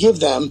supposed to give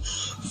them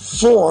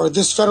for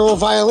this federal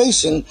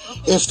violation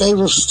if they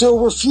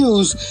still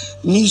refuse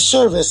me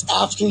service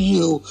after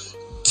you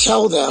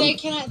tell them.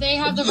 They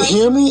have the right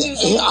Hear to me?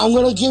 refuse. I'm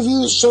going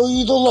to show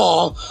you the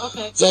law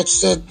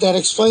that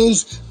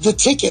explains the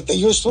ticket that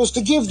you're supposed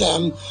to give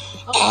them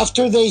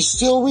after they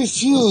still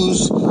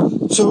refuse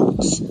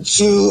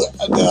to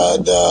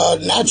the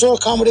natural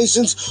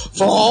accommodations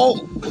for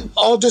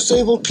all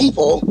disabled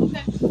people.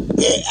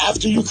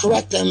 After you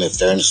correct them, if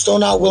they're still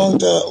not willing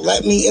to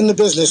let me in the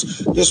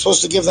business, you're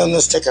supposed to give them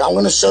this ticket. I'm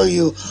going to show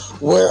you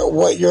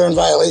what you're in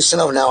violation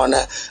of now, and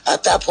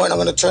at that point, I'm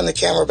going to turn the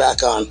camera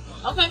back on.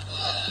 Okay.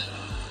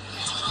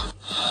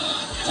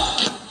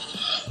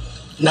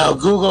 Now,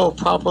 Google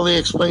properly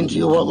explained to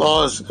you what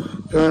laws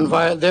they're in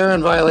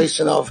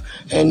violation of,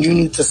 and you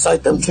need to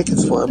cite them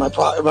tickets for. Am I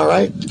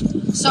right?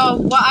 So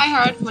what I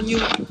heard when you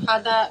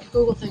had that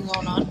Google thing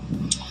going on,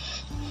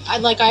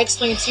 like I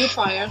explained to you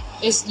prior,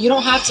 is you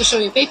don't have to show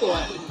your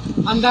paperwork.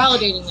 I'm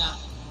validating that.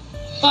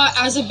 But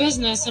as a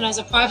business and as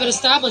a private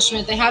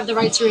establishment, they have the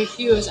right to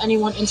refuse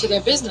anyone into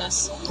their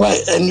business.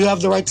 Right, and you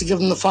have the right to give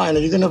them the fine. Are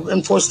you going to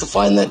enforce the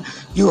fine that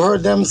you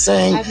heard them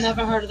saying? I've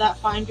never heard of that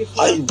fine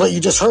before. But you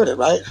just heard it,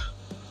 right?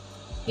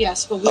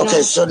 Yes, but we don't.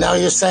 Okay, so now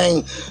you're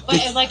saying.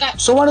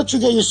 So why don't you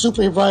get your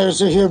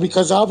supervisor here?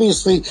 Because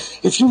obviously,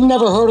 if you've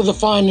never heard of the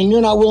fine and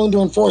you're not willing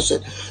to enforce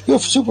it, your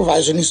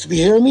supervisor needs to be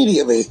here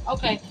immediately.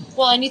 Okay.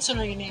 Well, I need to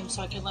know your name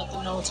so I can let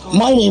them know what's going on.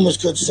 My name is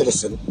Good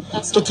Citizen.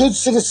 The Good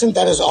Citizen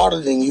that is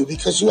auditing you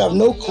because you have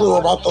no clue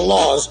about the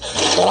laws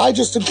that I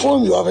just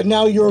informed you of, and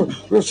now you're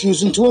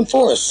refusing to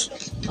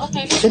enforce.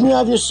 Okay. Can you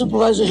have your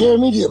supervisor here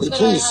immediately, please?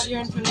 Can I have your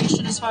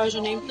information as far as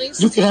your name,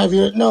 please? You can have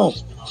your no.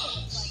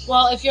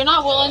 Well, if you're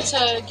not willing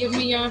to give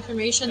me your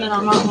information, then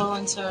I'm not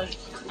willing to.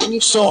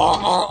 So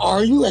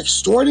are you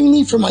extorting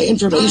me for my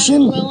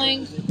information? I'm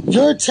willing.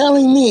 You're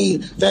telling me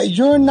that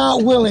you're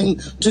not willing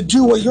to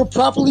do what you're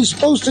properly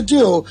supposed to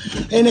do,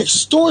 and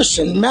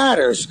extortion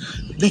matters.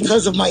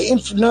 because of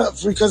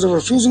because of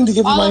refusing to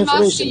give you my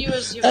information.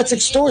 That's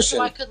extortion.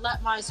 So I could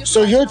let my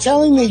So you're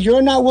telling me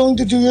you're not willing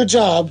to do your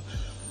job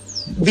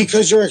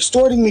because you're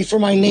extorting me for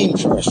my name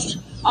first.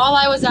 All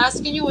I was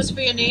asking you was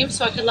for your name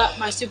so I could let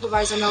my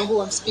supervisor know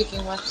who I'm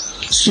speaking with.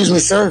 Excuse me,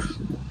 sir.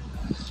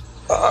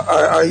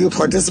 Are you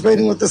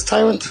participating with this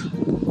tyrant?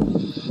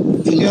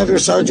 Can you have your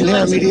sergeant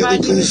here immediately,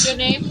 please? Your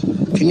name?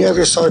 Can you have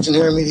your sergeant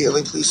here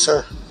immediately, please,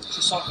 sir?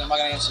 I'm not going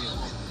to answer you.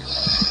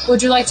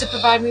 Would you like to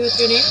provide me with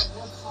your name?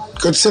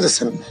 Good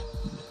citizen.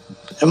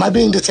 Am I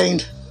being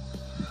detained?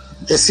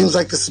 It seems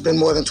like this has been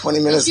more than 20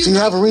 minutes. Do you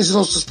have a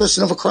reasonable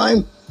suspicion of a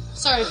crime?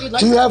 Sir, if you'd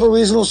like Do you have a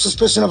reasonable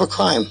suspicion of a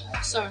crime?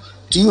 Sir.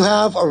 Do you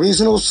have a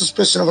reasonable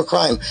suspicion of a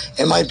crime?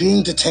 Am I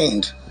being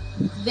detained?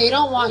 They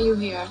don't want you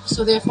here,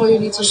 so therefore you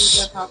need to leave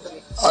their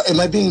property. Am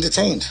I being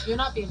detained? You're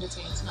not being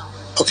detained, no.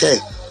 Okay,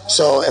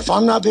 so if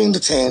I'm not being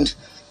detained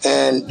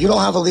and you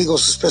don't have a legal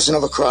suspicion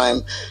of a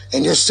crime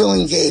and you're still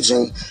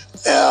engaging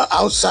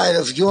outside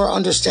of your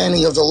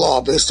understanding of the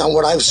law based on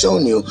what I've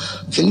shown you,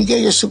 can you get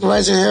your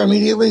supervisor here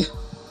immediately?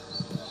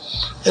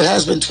 It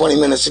has been 20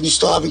 minutes and you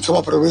still haven't come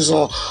up with a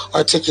reasonable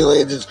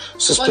articulated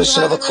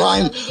suspicion of a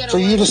crime for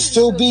you to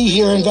still be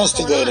here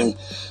investigating.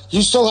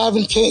 You still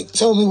haven't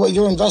told me what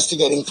you're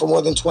investigating for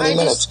more than 20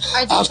 minutes.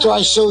 After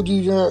I showed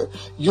you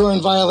you're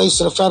in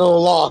violation of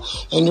federal law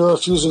and you're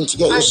refusing to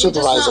get your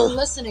supervisor. You're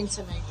just not listening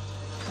to me.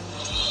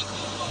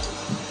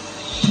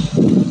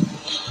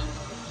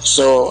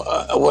 So,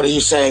 what are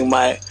you saying?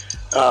 I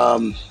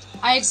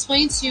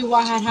explained to you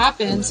what had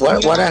happened.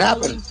 What had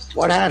happened?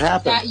 What had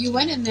happened? That you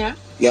went in there.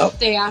 Yep.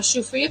 They asked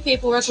you for your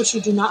paperwork, which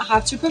you do not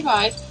have to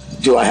provide.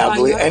 Do I have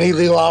any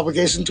legal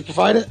obligation to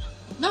provide it?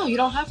 No, you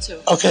don't have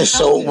to. Okay,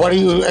 so what are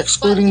you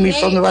excluding me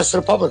from the rest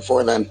of the public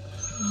for then?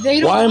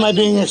 Why am I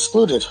being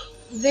excluded?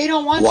 They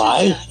don't want you.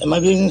 Why am I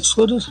being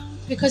excluded?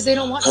 Because they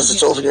don't want you. Because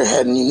it's over your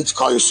head and you need to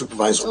call your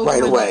supervisor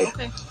right away.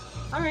 Okay.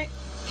 All right.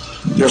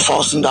 Your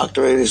false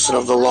indoctrination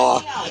of the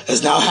law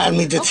has now had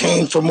me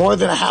detained for more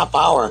than a half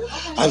hour.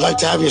 I'd like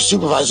to have your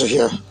supervisor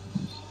here.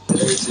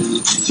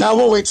 Now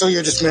we'll wait till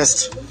you're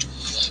dismissed.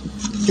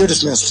 You're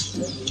dismissed.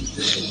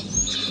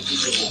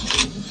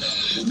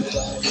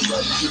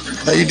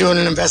 Are you doing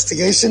an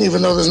investigation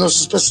even though there's no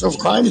suspicion of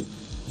crime?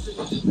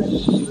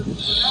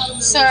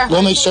 Sir.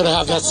 We'll make sure to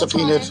have that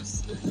subpoenaed.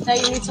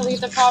 That you need to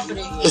leave the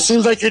property. It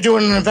seems like you're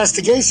doing an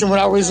investigation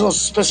without reasonable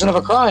suspicion of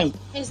a crime.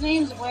 His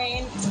name's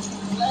Wayne.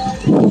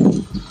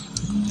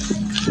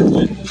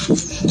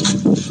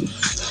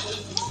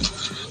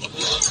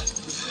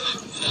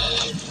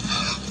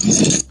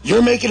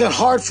 You're making it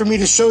hard for me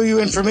to show you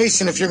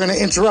information if you're going to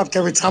interrupt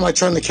every time I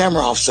turn the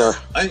camera off, sir.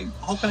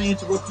 How can I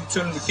interrupt you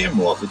turning the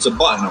camera off? It's a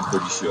button, I'm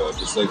pretty sure.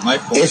 Just like my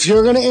phone. If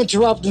you're going to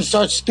interrupt and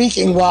start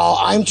speaking while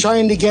I'm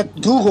trying to get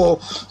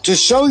Google to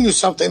show you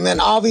something, then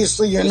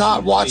obviously you're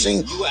not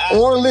watching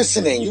or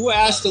listening. You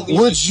asked to leave.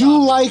 Would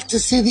you like to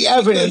see the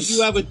evidence? Because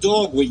you have a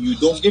dog with you,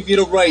 don't give you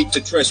the right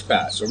to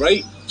trespass, all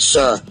right?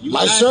 Sir,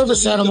 my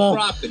service animal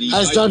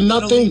has done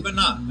nothing.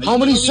 How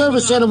many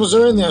service animals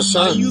are in there, sir?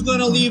 Are you going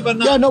to leave or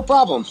not? Yeah, no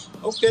problem.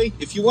 Okay,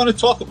 if you want to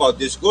talk about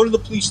this, go to the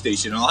police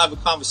station and I'll have a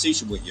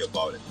conversation with you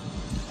about it.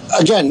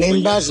 Again, name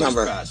and badge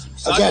number.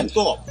 Again.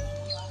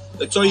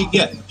 That's all you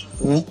get.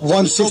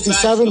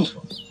 167?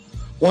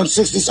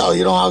 160. Oh,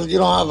 you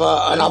don't have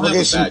an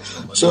obligation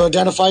to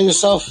identify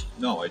yourself?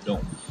 No, I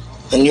don't.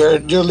 And you're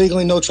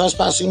legally no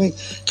trespassing me?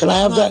 Can I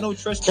have that?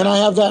 Can I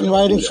have that in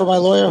writing for my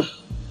lawyer?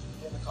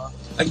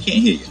 I can't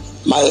hear you.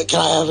 Can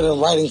I have it in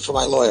writing for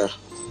my lawyer?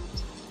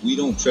 We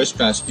don't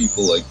trespass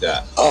people like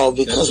that. Oh,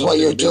 because what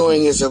you're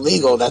doing is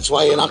illegal. That's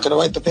why you're not going to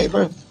write the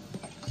paper?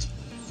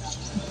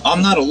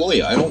 I'm not a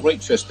lawyer. I don't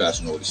write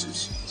trespass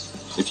notices.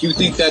 If you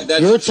think that's...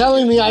 You're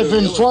telling me I've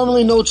been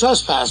formally no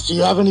trespass. Do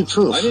you have any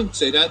proof? I didn't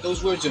say that.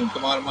 Those words didn't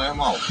come out of my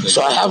mouth.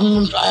 So I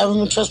haven't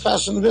been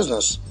trespassing the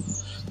business.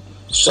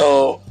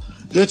 So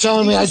you're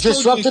telling me I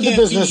disrupted the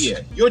business.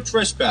 You're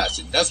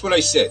trespassing. That's what I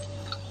said.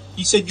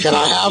 He said you can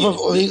I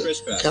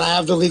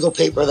have the legal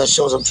paper that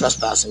shows I'm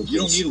trespassing? You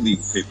don't need a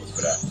legal paper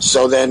for that.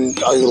 So then,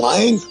 are you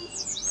lying?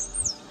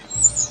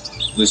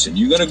 Listen,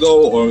 you gonna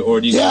go or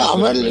do you? Yeah,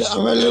 I'm ready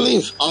to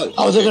leave.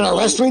 Oh, they're gonna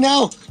arrest me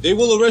now? They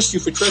will arrest you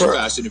for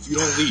trespassing if you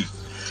don't leave.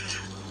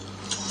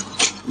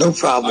 No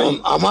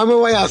problem. I'm on my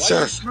way out, sir.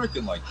 Why are you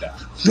smirking like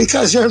that?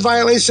 Because you're in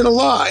violation of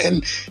law,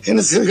 and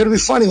it's gonna be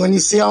funny when you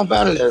see how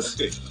bad it is.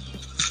 Okay.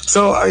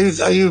 So are you?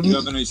 You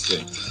have a nice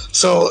day.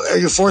 So are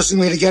you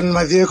forcing me to get in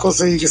my vehicle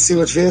so you can see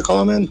which vehicle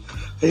I'm in?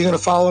 Are you going to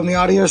follow me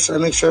out of here? Should I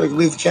make sure I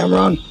leave the camera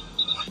on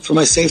for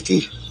my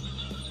safety?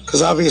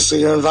 Because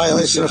obviously you're in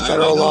violation of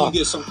federal law. You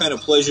get some kind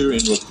of pleasure in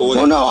recording.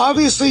 Well, no,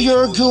 obviously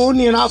you're a goon.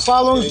 You're not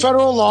following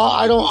federal law.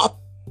 I don't...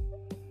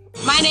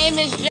 My name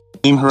is...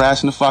 Team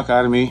harassing the fuck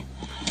out of me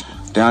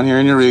down here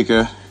in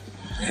Eureka.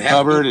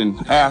 Hubbard and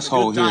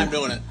asshole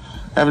here.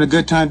 Having a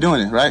good time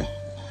doing it, right?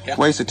 Yeah.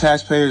 Waste of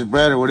taxpayers'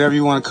 bread or whatever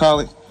you want to call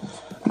it.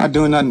 Not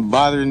doing nothing,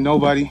 bothering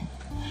nobody.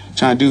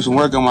 Trying to do some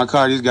work on my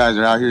car. These guys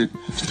are out here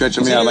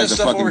stretching me out like the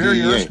fucking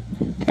DEA.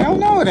 Hell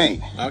no, it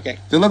ain't. Okay.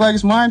 Does it look like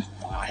it's mine?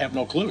 I have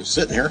no clue. It's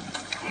sitting here.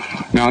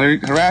 No, they're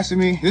harassing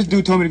me. This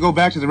dude told me to go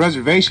back to the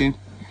reservation.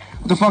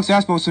 What the fuck's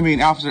that supposed to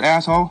mean, officer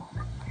asshole?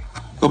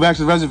 Go back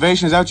to the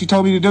reservation? Is that what you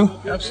told me to do?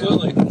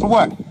 Absolutely. For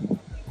what?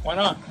 Why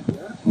not?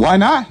 Why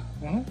not?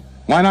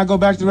 Why not go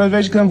back to the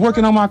reservation? Because I'm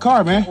working on my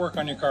car, man. Work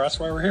on your car. That's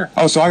why we're here.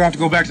 Oh, so I have to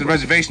go back to the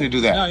reservation to do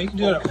that? No, you can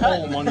do it at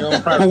home on your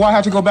own private. Well, why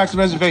have to go back to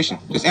the reservation?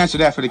 Just answer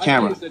that for the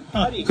camera.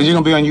 Because you're going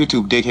to be on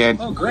YouTube, dickhead.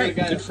 Oh, great.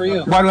 Good for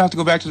you. Why do I have to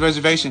go back to the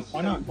reservation?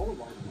 Why not?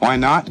 Why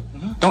not?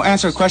 Don't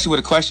answer a question with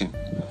a question.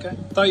 Okay.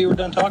 I thought you were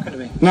done talking to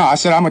me. No, I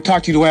said I'm going to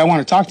talk to you the way I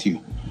want to talk to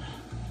you.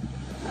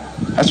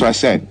 That's what I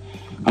said.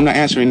 I'm not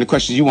answering the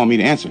questions you want me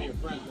to answer.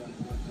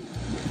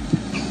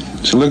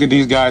 So look at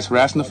these guys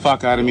harassing the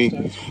fuck out of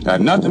me. Got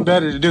nothing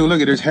better to do.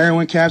 Look at there's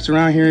heroin caps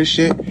around here and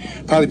shit.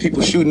 Probably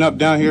people shooting up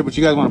down here, but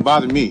you guys want to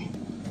bother me.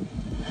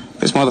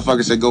 This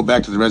motherfucker said go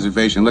back to the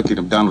reservation. Look at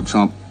him, Donald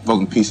Trump,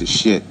 voting piece of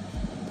shit.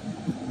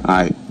 All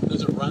right.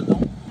 Does it run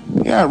though?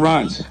 Yeah, it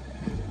runs.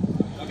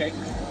 Okay.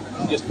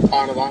 Just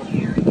on it on.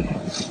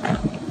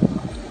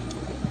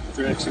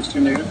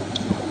 3X62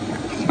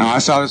 native. Now, I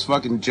saw this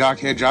fucking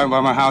jockhead driving by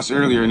my house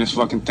earlier in this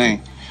fucking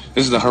thing.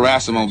 This is the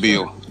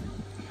harassamobile.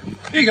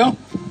 Here you go.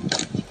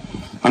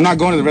 I'm not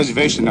going to the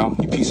reservation, though,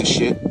 you piece of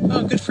shit.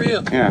 Oh, good for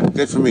you. Yeah,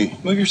 good for me.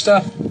 Move your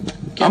stuff.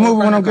 I'm moving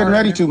when I'm good and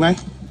ready to, man.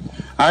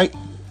 All right?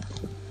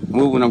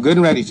 Move when I'm good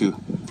and ready to.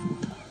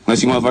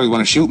 Unless you motherfuckers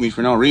want to shoot me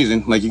for no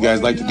reason, like you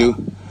guys like to do.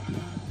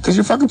 Because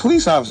you're fucking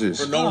police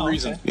officers. For no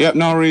reason. Yep,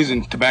 no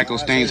reason. Tobacco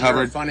stains, Hubbard.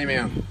 You're a funny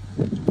man.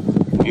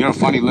 You're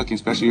funny looking,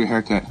 especially your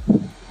haircut.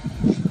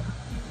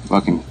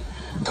 Fucking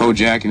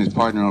Kojak and his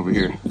partner over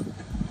here.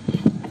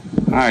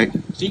 All right.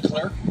 See,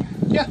 Claire?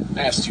 Yeah,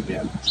 that's too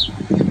bad.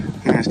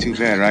 That's too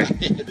bad, right?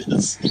 It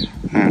is.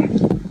 Huh.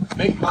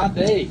 Make my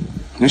day.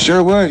 It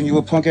sure would, you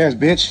little punk ass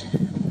bitch.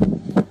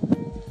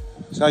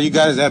 So all you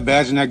got is that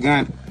badge and that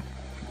gun.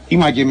 He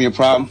might give me a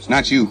problem. It's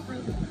not you.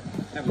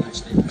 Have a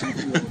nice day.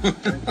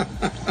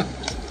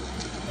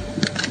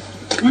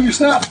 Move your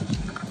stuff.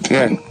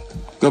 Yeah.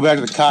 Go back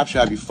to the cop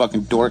shop, you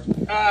fucking dork.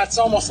 It's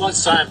almost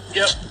lunchtime.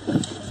 Yep.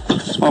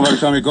 This motherfucker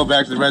told me to go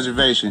back to the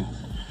reservation.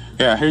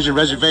 Yeah, here's your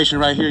reservation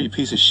right here, you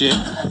piece of shit.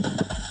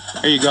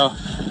 There you go.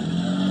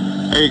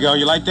 There you go.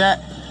 You like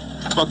that?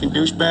 Fucking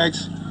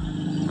douchebags.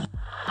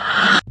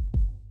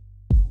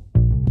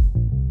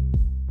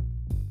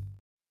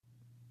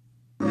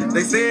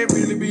 They say it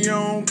really be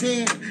on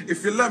 10.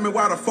 If you love me,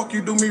 why the fuck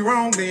you do me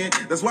wrong then?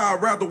 That's why I'd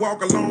rather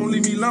walk alone,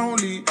 leave me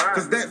lonely.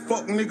 Cause that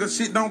fuck nigga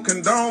shit don't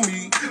condone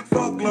me.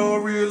 Fuck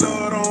love, real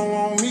love don't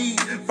want me.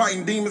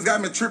 Fighting demons got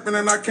me tripping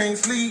and I can't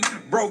sleep.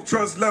 Broke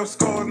trust, left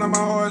scars, now my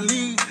heart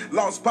lead.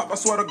 Lost pop, I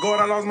swear to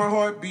God I lost my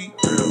heartbeat.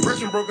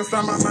 Depression broke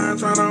inside my mind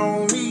trying to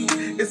own me.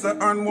 It's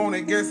an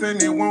unwanted guess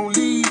and it won't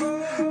leave.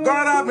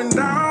 God, I've been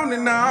down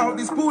and out.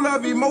 This pool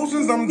of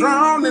emotions, I'm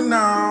drowning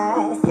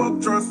now.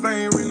 Fuck trust,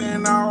 ain't really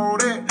in all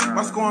that.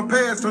 My scoring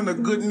past turned a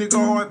good nigga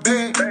hard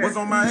bad. Was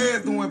on my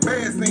ass doing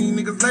bad, seen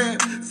niggas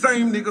laugh.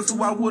 Same niggas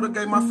who I would've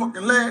gave my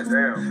fucking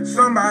last.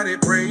 Somebody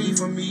pray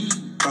for me.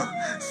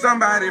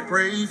 Somebody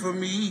pray for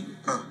me.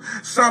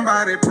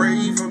 Somebody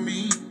pray for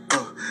me.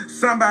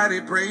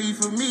 Somebody pray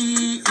for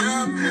me.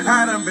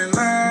 I done been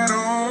lied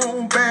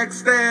on,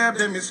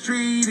 backstabbed and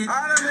mistreated.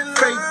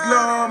 Fake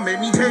love made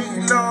me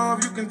hate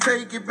love. You can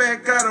take it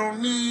back, I don't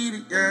need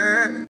it,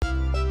 yeah.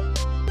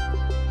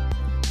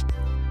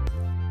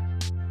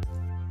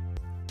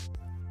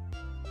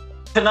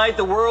 Tonight,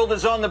 the world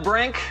is on the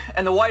brink,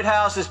 and the White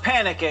House is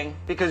panicking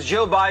because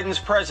Joe Biden's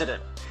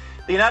president.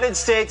 The United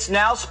States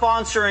now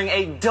sponsoring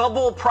a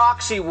double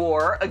proxy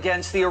war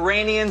against the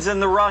Iranians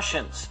and the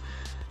Russians.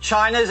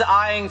 China's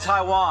eyeing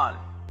Taiwan,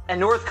 and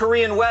North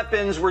Korean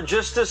weapons were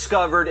just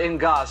discovered in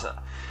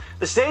Gaza.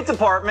 The State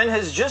Department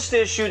has just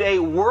issued a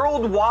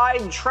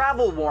worldwide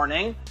travel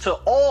warning to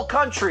all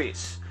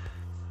countries.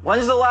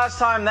 When's the last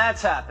time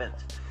that's happened?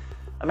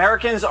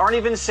 Americans aren't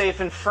even safe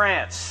in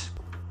France.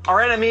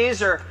 Our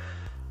enemies are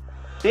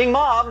being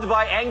mobbed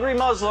by angry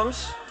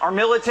Muslims. Our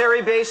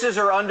military bases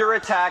are under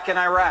attack in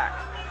Iraq.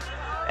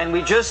 And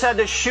we just had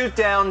to shoot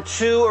down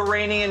 2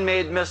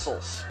 Iranian-made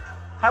missiles.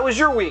 How was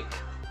your week?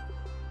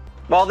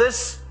 While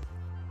this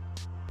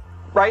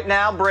right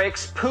now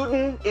breaks,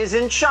 Putin is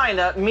in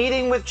China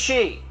meeting with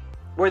Xi,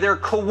 where they're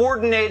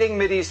coordinating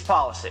Mideast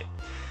policy.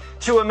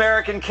 2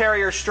 American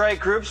carrier strike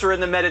groups are in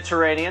the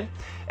Mediterranean,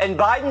 and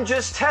Biden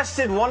just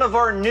tested one of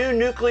our new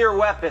nuclear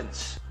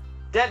weapons,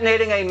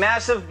 detonating a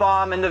massive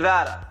bomb in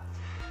Nevada.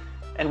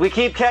 And we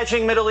keep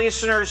catching Middle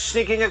Easterners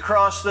sneaking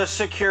across the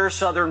secure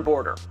southern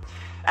border.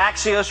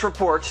 Axios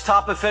reports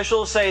top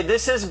officials say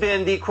this has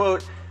been the,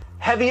 quote,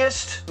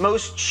 heaviest,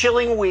 most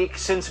chilling week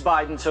since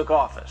Biden took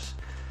office.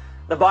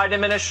 The Biden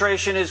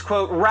administration is,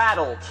 quote,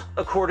 rattled,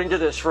 according to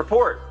this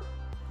report.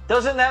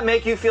 Doesn't that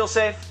make you feel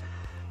safe?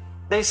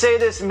 They say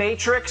this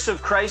matrix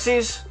of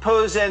crises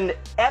pose an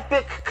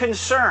epic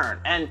concern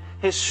and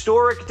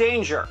historic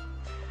danger.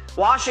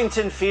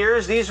 Washington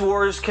fears these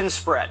wars can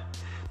spread.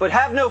 But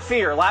have no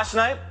fear. Last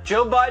night,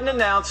 Joe Biden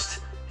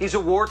announced he's a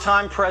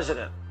wartime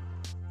president.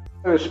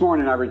 This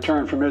morning, I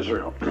returned from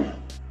Israel.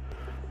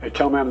 They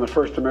tell me I'm the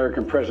first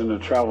American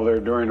president to travel there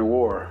during the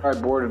war. I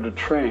boarded a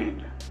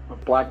train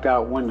with blacked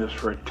out windows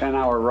for a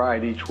 10-hour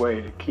ride each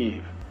way to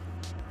Kyiv.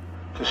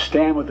 To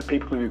stand with the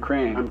people of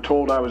Ukraine, I'm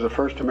told I was the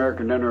first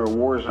American to enter a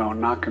war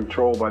zone not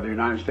controlled by the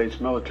United States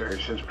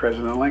military, says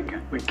President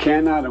Lincoln. We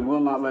cannot and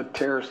will not let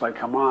terrorists like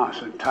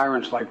Hamas and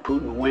tyrants like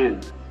Putin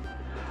win.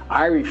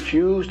 I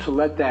refuse to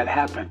let that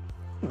happen.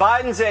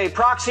 Biden's a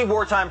proxy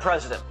wartime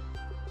president.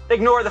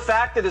 Ignore the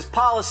fact that his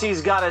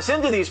policies got us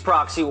into these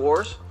proxy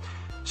wars.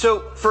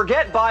 So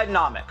forget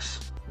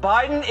Bidenomics.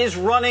 Biden is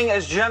running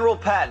as General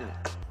Patton.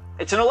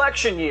 It's an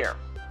election year.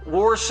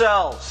 War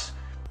sells.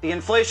 The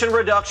Inflation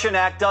Reduction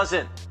Act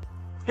doesn't.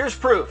 Here's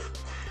proof.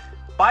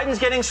 Biden's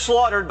getting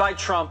slaughtered by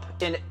Trump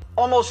in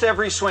almost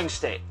every swing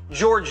state.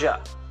 Georgia,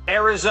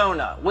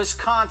 Arizona,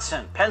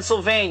 Wisconsin,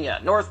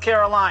 Pennsylvania, North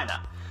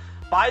Carolina.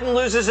 Biden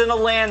loses in a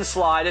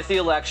landslide if the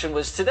election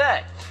was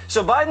today.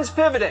 So Biden's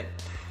pivoting.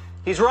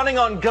 He's running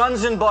on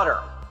guns and butter.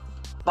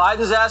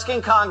 Biden's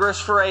asking Congress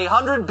for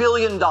 $100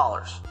 billion.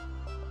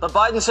 But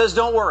Biden says,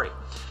 don't worry.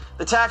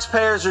 The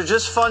taxpayers are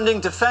just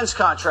funding defense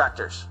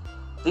contractors.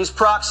 These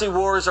proxy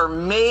wars are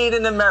made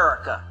in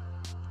America.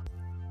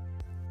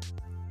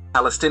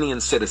 Palestinian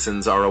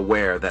citizens are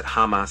aware that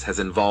Hamas has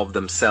involved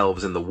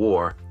themselves in the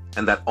war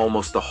and that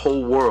almost the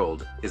whole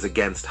world is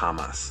against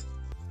Hamas.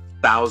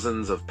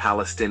 Thousands of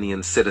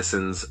Palestinian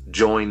citizens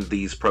joined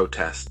these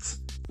protests,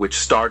 which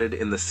started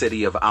in the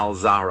city of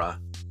Al-Zahra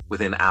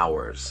within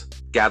hours.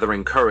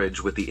 Gathering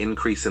courage with the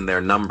increase in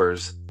their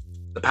numbers,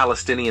 the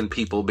Palestinian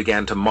people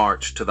began to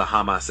march to the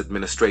Hamas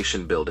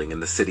administration building in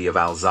the city of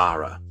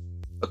Al-Zahra.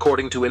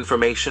 According to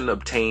information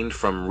obtained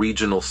from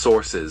regional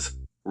sources,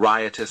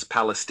 riotous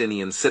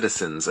Palestinian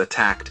citizens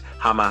attacked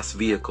Hamas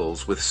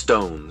vehicles with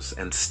stones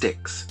and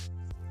sticks.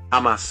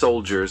 Hamas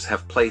soldiers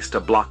have placed a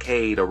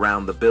blockade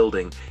around the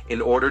building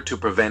in order to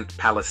prevent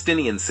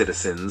Palestinian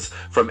citizens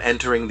from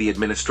entering the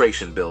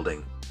administration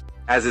building.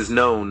 As is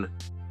known,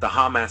 the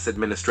Hamas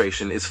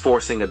administration is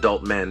forcing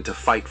adult men to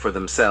fight for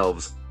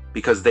themselves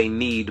because they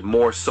need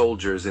more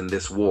soldiers in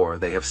this war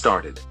they have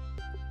started.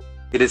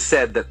 It is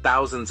said that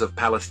thousands of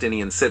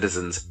Palestinian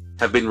citizens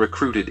have been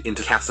recruited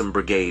into Qassam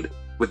Brigade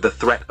with the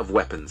threat of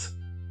weapons.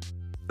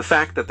 The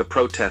fact that the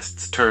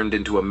protests turned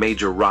into a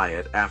major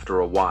riot after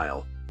a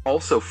while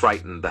also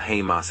frightened the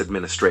Hamas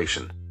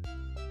administration.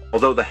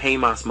 Although the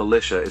Hamas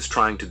militia is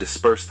trying to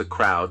disperse the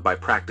crowd by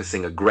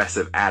practicing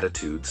aggressive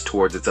attitudes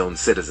towards its own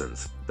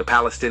citizens, the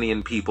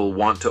Palestinian people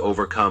want to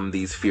overcome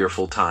these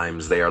fearful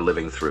times they are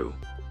living through.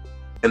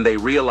 And they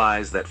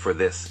realize that for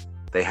this,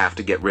 they have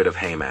to get rid of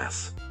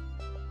Hamas.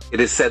 It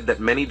is said that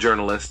many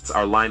journalists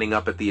are lining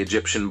up at the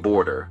Egyptian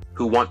border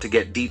who want to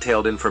get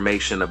detailed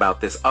information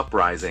about this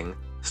uprising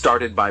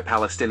started by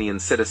Palestinian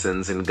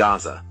citizens in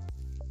Gaza.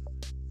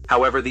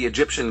 However, the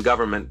Egyptian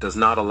government does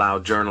not allow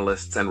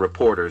journalists and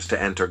reporters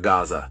to enter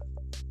Gaza.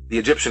 The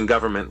Egyptian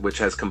government, which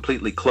has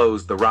completely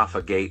closed the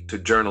Rafah gate to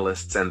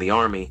journalists and the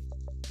army,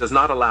 does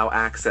not allow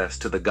access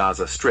to the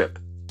Gaza Strip.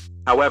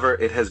 However,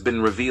 it has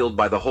been revealed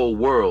by the whole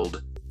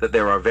world that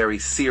there are very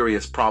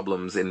serious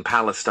problems in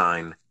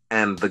Palestine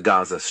and the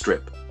Gaza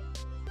Strip.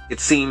 It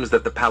seems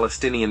that the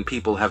Palestinian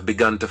people have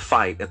begun to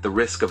fight at the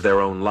risk of their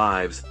own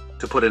lives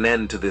to put an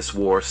end to this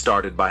war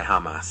started by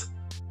Hamas.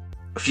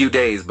 A few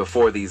days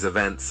before these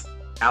events,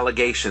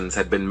 allegations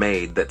had been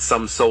made that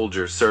some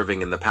soldiers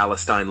serving in the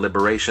Palestine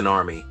Liberation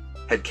Army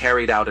had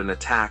carried out an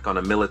attack on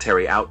a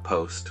military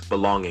outpost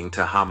belonging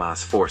to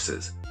Hamas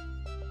forces.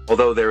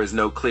 Although there is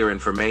no clear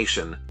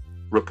information,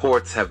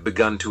 reports have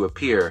begun to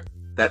appear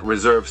that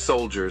reserve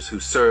soldiers who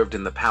served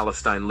in the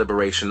Palestine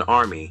Liberation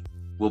Army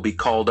will be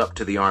called up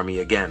to the army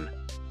again.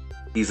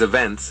 These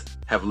events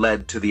have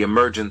led to the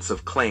emergence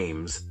of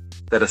claims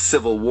that a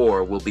civil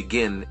war will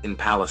begin in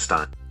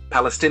Palestine.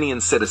 Palestinian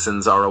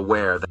citizens are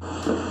aware that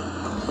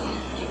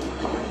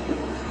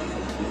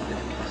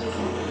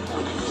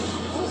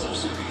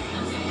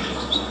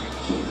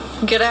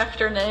Good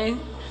afternoon,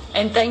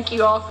 and thank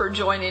you all for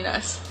joining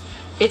us.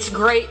 It's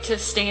great to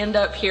stand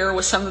up here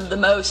with some of the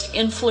most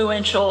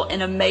influential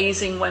and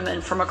amazing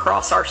women from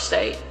across our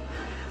state.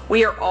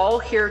 We are all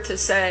here to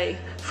say,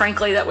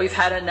 frankly, that we've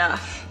had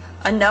enough.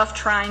 Enough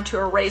trying to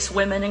erase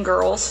women and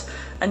girls,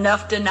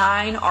 enough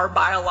denying our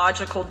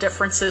biological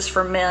differences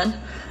from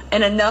men,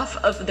 and enough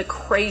of the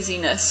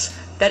craziness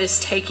that is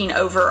taking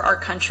over our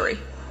country.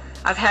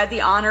 I've had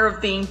the honor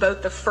of being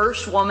both the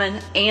first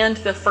woman and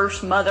the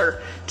first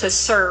mother to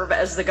serve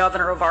as the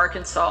governor of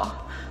Arkansas.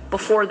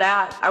 Before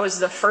that, I was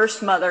the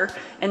first mother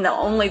and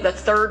only the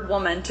third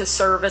woman to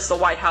serve as the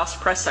White House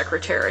press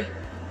secretary.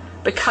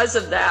 Because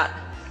of that,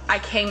 I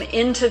came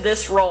into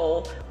this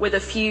role with a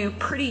few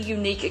pretty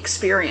unique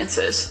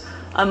experiences.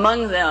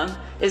 Among them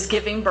is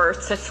giving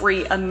birth to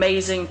 3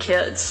 amazing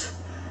kids.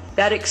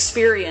 That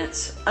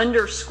experience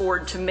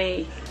underscored to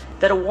me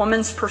that a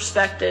woman's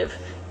perspective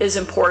is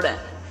important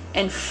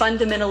and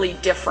fundamentally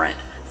different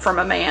from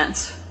a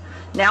man's.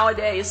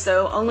 Nowadays,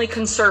 though, only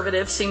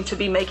conservatives seem to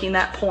be making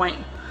that point.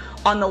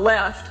 On the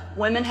left,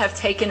 women have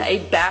taken a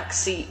back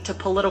seat to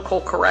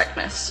political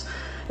correctness.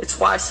 It's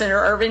why Senator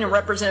Irving and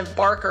Representative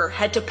Barker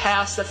had to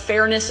pass the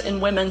Fairness in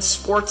Women's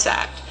Sports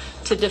Act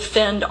to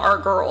defend our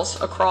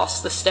girls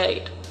across the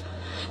state.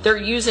 They're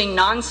using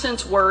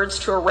nonsense words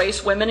to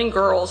erase women and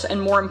girls,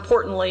 and more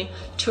importantly,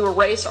 to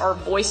erase our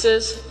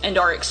voices and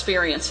our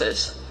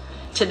experiences.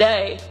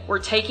 Today, we're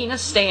taking a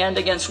stand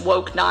against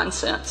woke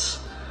nonsense.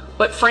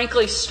 What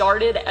frankly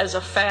started as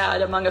a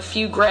fad among a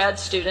few grad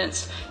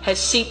students has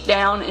seeped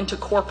down into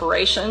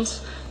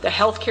corporations, the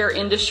healthcare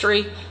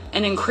industry,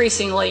 and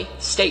increasingly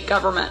state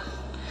government.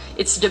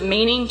 It's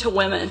demeaning to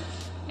women,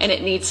 and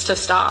it needs to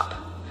stop.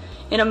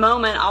 In a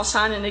moment, I'll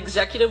sign an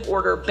executive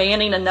order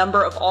banning a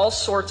number of all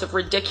sorts of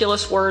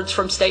ridiculous words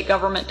from state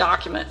government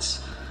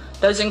documents.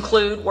 Those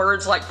include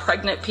words like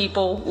pregnant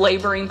people,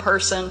 laboring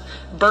person,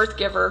 birth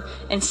giver,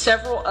 and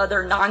several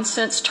other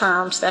nonsense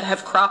terms that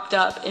have cropped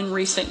up in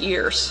recent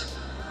years.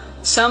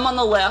 Some on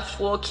the left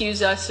will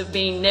accuse us of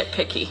being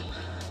nitpicky,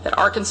 that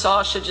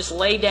Arkansas should just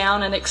lay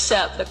down and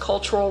accept the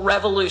cultural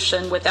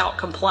revolution without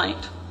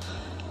complaint.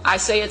 I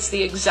say it's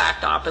the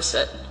exact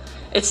opposite.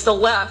 It's the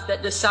left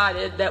that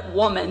decided that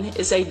woman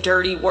is a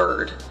dirty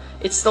word.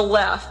 It's the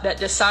left that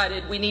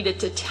decided we needed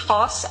to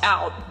toss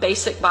out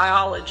basic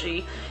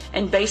biology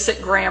and basic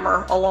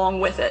grammar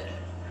along with it.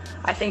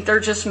 I think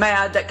they're just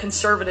mad that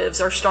conservatives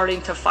are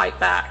starting to fight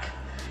back.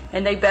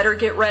 And they better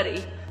get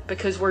ready,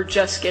 because we're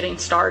just getting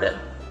started.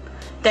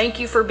 Thank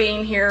you for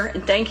being here,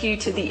 and thank you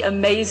to the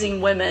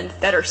amazing women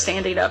that are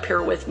standing up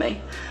here with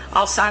me.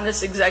 I'll sign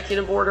this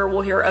executive order.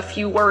 We'll hear a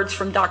few words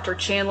from Dr.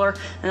 Chandler,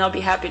 and I'll be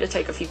happy to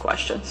take a few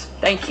questions.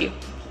 Thank you.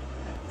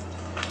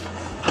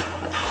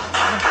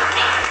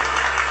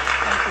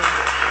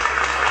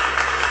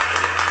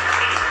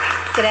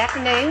 Good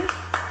afternoon.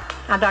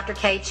 I'm Dr.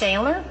 Kay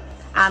Chandler.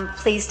 I'm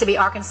pleased to be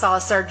Arkansas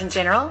Surgeon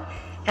General,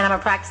 and I'm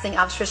a practicing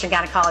obstetrician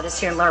gynecologist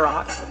here in Little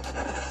Rock.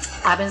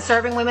 I've been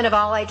serving women of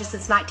all ages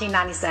since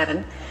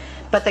 1997,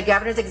 but the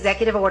governor's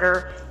executive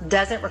order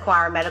doesn't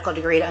require a medical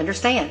degree to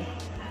understand.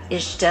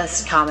 It's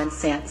just common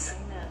sense.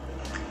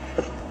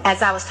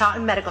 As I was taught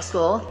in medical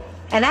school,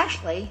 and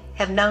actually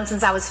have known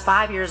since I was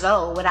 5 years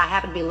old, when I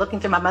happened to be looking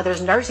through my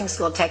mother's nursing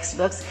school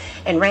textbooks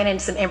and ran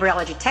into some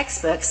embryology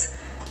textbooks,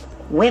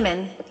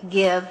 women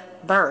give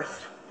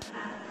birth.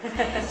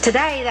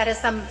 Today, that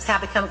has somehow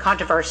become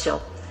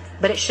controversial,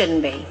 but it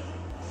shouldn't be.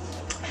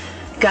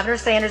 Governor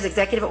Sanders'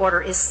 executive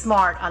order is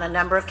smart on a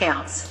number of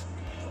counts.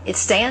 It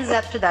stands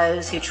up to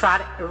those who try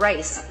to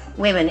erase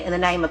women in the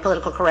name of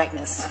political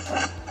correctness.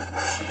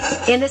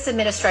 In this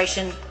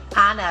administration,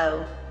 I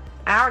know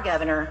our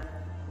governor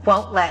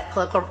won't let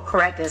political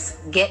correctness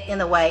get in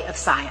the way of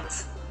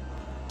science.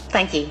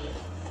 Thank you.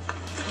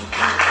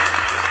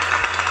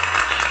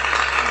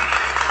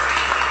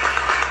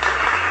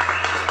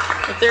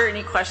 If there are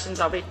any questions,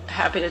 I'll be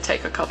happy to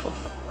take a couple.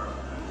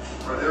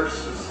 Are there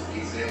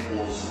specific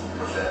examples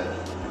that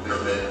there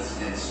have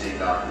been in state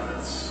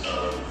documents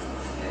of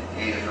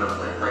any terms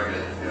like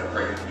pregnant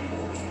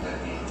people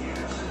being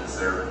used? And is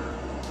there,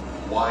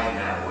 why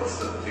now? What's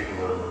the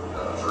particular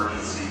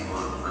urgency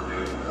for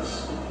doing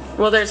this?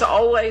 Well, there's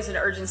always an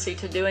urgency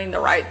to doing the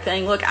right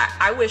thing. Look,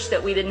 I wish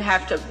that we didn't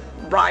have to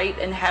write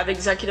and have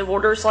executive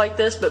orders like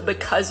this, but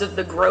because of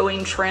the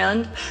growing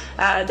trend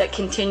that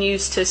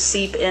continues to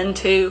seep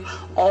into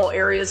all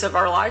areas of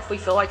our life, we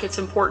feel like it's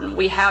important.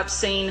 We have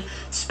seen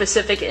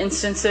specific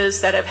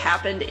instances that have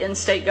happened in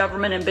state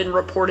government and been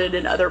reported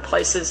in other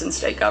places in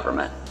state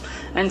government.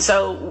 And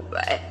so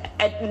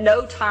at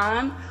no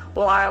time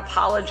will I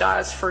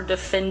apologize for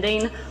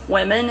defending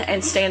women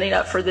and standing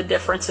up for the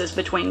differences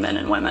between men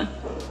and women.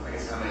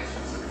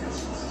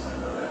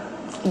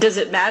 Does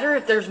it matter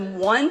if there's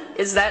one?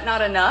 Is that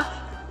not enough?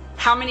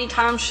 How many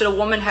times should a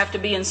woman have to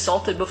be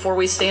insulted before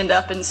we stand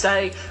up and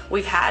say,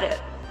 we've had it?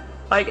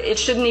 Like, it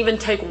shouldn't even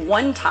take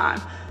one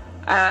time.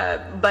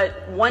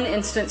 But one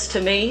instance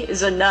to me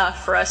is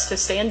enough for us to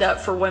stand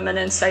up for women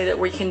and say that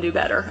we can do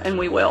better, and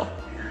we will.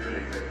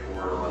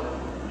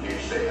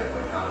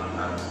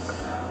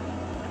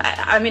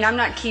 I mean, I'm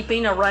not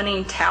keeping a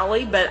running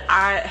tally, but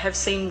I have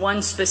seen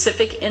one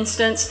specific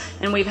instance,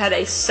 and we've had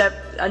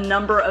a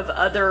number of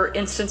other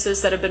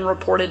instances that have been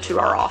reported to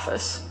our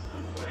office.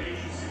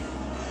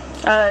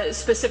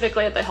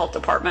 Specifically at the health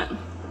department.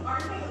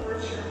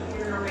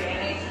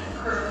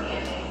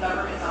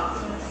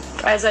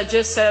 As I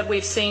just said,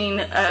 we've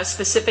seen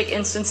specific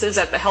instances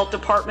at the health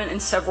department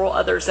and several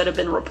others that have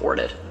been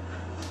reported.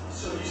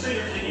 So you say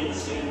you're taking a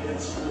stand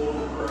against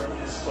political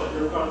correctness, but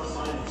you're about to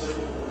sign an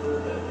executive order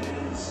that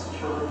bans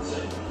terms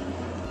and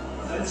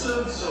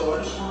offensive, so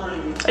I'm just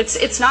wondering...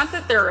 It's not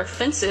that they're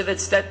offensive,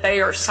 it's that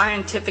they are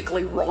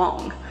scientifically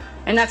wrong,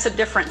 and that's a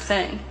different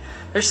thing.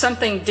 There's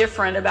something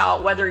different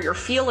about whether your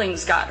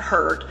feelings got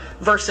hurt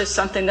versus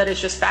something that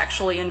is just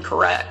factually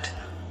incorrect.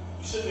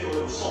 You said they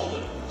were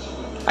insulting.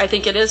 I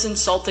think it is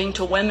insulting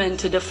to women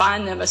to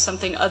define them as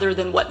something other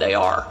than what they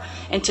are,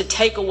 and to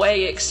take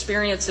away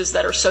experiences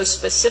that are so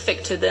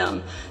specific to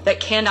them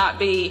that cannot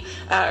be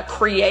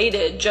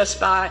created just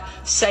by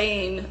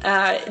saying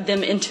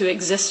them into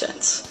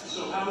existence.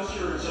 So how is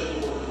your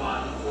executive order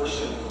not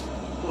enforcing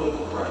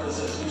political correctness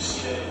as you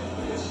see it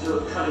against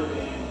you're kind of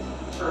in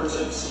terms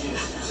of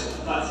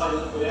it's not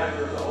scientifically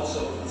accurate, but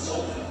also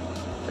insulting.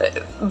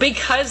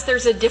 Because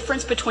there's a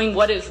difference between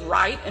what is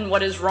right and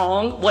what is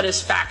wrong, what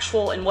is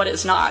factual and what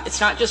is not. It's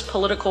not just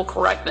political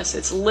correctness.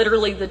 It's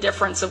literally the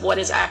difference of what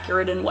is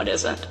accurate and what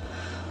isn't.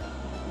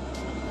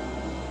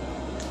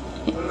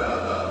 What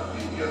about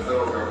the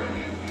federal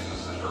government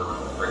uses the term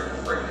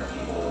pregnant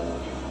people?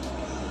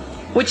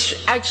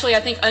 Which actually I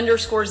think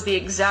underscores the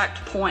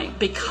exact point.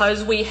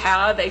 Because we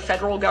have a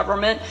federal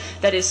government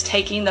that is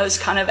taking those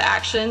kind of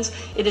actions,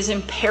 it is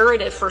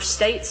imperative for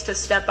states to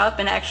step up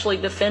and actually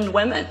defend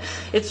women.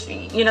 It's,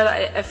 you know,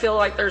 I feel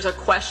like there's a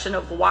question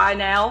of why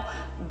now,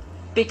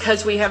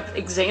 because we have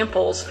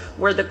examples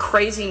where the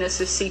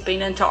craziness is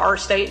seeping into our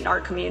state and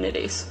our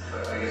communities.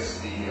 But I guess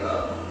the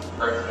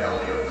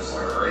practicality of this,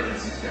 like our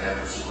agency's going to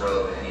have to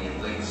scrub any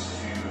links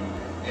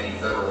to any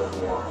federal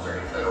forms or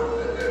any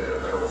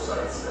federal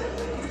sites that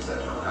use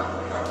that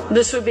term.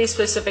 This would be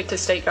specific to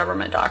state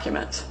government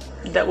documents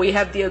that we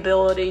have the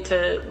ability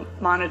to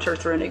monitor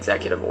through an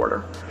executive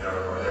order. You know,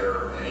 are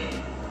there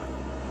any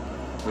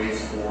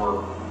ways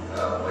for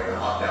like an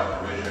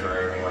opt-out provision or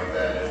anything like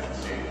that if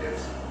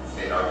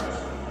state documents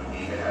would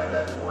need to have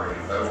that for any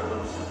federal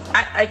purposes?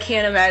 I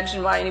can't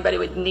imagine why anybody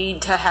would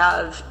need to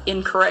have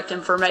incorrect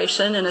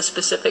information in a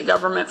specific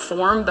government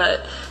form,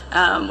 but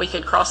we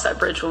could cross that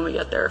bridge when we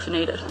get there if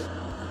needed.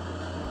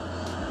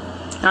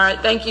 All right,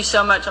 thank you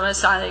so much. I'm going to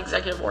sign the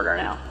executive order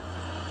now.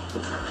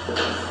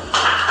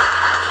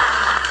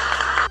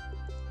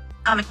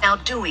 I'm now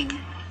doing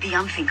the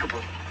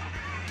unthinkable.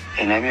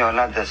 I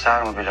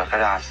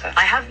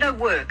have no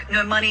work,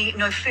 no money,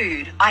 no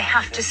food. I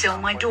have to sell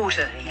my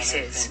daughter, he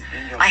says.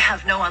 I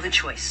have no other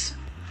choice.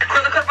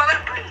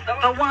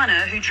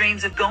 Pawana, who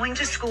dreams of going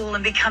to school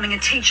and becoming a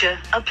teacher,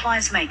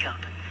 applies makeup.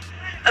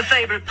 A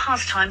favorite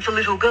pastime for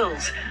little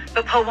girls,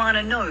 but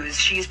Pawana knows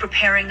she is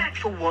preparing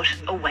for what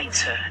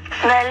awaits her.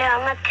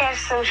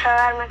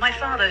 My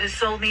father has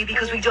sold me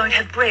because we don't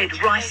have bread,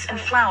 rice and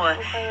flour.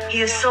 He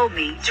has sold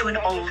me to an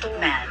old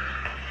man.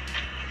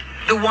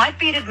 The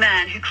white-bearded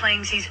man who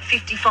claims he's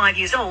 55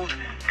 years old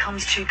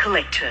comes to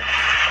collect her.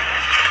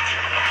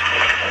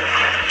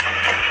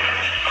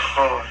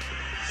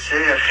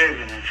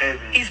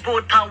 He's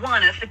bought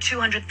Pawana for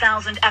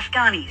 200,000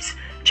 Afghanis,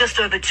 just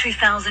over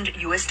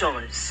 $2,000 US.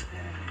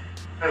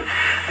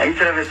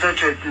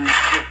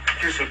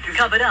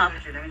 Covered up,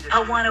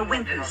 Pawana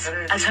whimpers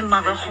as her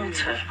mother holds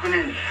her.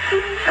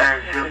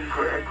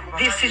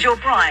 This is your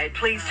bride.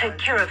 Please take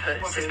care of her,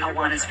 says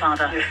Pawana's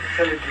father.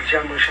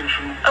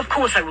 Of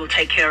course I will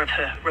take care of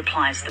her,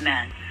 replies the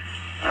man.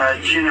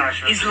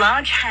 His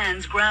large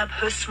hands grab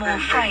her small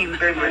frame.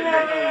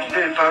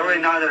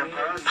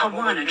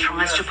 Pawana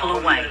tries to pull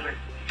away.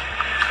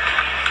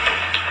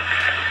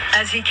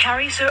 As he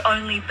carries her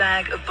only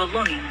bag of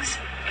belongings,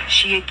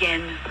 she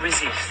again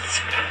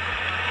resists,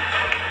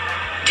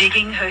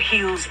 digging her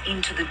heels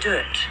into the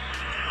dirt.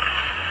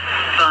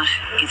 But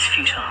it's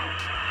futile.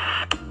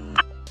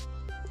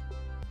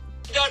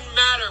 It doesn't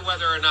matter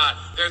whether or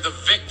not they're the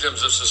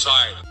victims of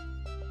society.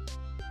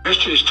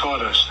 History has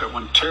taught us that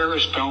when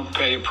terrorists don't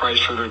pay a price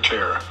for their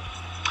terror,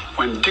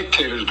 when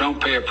dictators don't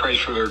pay a price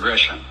for their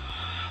aggression,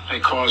 they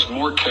cause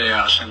more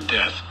chaos and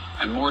death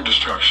and more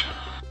destruction.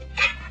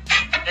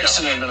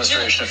 Nixon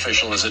administration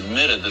official has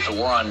admitted that the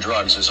war on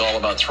drugs is all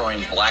about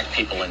throwing black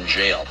people in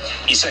jail.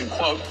 He said,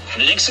 quote,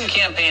 the Nixon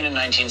campaign in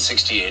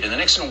 1968 and the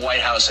Nixon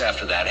White House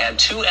after that had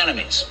two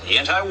enemies, the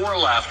anti-war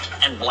left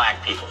and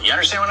black people. You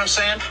understand what I'm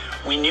saying?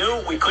 We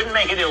knew we couldn't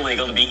make it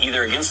illegal to be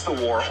either against the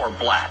war or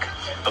black.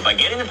 But by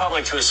getting the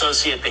public to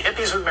associate the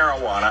hippies with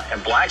marijuana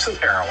and blacks with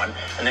heroin,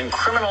 and then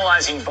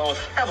criminalizing both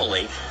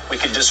heavily, we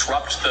could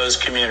disrupt those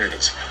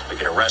communities. We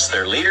could arrest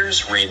their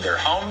leaders, raid their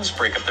homes,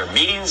 break up their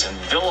meetings, and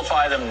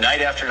vilify them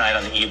night after night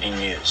on the evening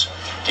news.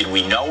 Did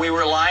we know we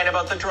were lying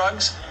about the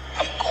drugs?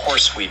 Of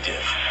course we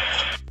did.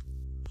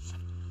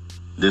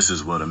 This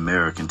is what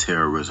American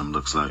terrorism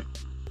looks like.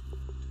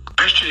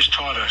 History has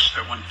taught us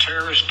that when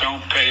terrorists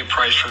don't pay a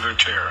price for their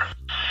terror,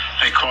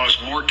 they cause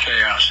more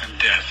chaos and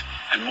death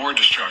and more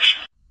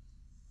destruction.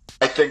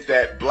 I think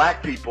that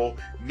black people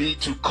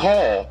need to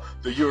call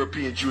the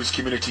European Jewish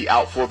community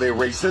out for their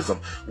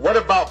racism. What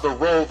about the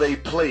role they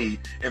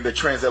played in the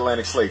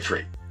transatlantic slave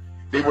trade?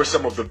 They were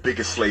some of the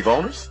biggest slave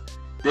owners.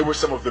 They were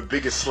some of the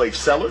biggest slave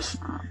sellers.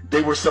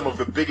 They were some of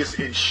the biggest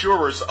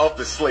insurers of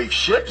the slave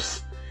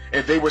ships.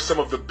 And they were some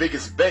of the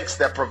biggest banks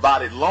that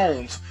provided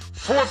loans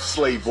for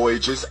slave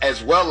voyages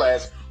as well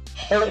as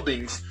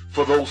holdings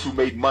for those who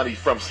made money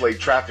from slave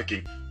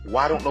trafficking.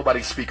 Why don't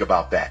nobody speak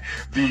about that?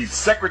 The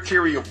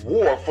Secretary of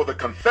War for the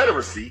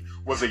Confederacy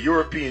was a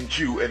European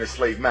Jew and a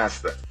slave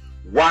master.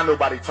 Why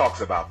nobody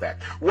talks about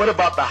that? What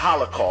about the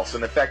Holocaust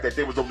and the fact that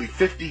there was only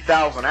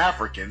 50,000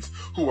 Africans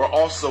who were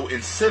also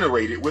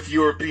incinerated with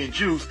European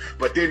Jews,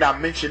 but they're not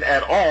mentioned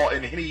at all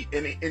in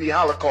any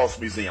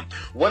Holocaust museum?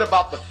 What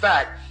about the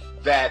fact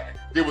that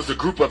there was a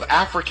group of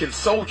African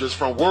soldiers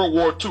from World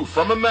War II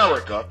from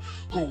America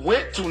who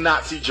went to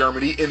Nazi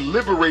Germany and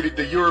liberated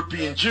the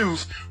European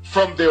Jews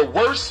from their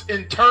worst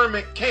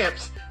internment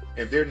camps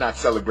and they're not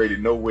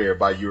celebrated nowhere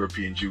by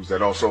European Jews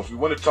at all. So if we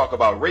want to talk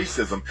about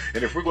racism,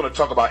 and if we're going to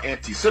talk about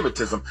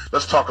anti-Semitism,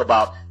 let's talk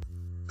about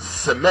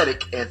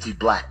Semitic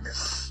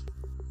anti-blackness.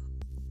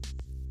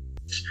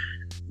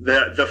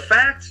 The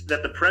fact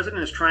that the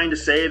president is trying to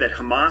say that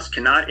Hamas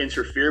cannot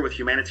interfere with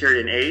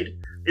humanitarian aid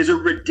is a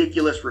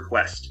ridiculous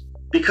request,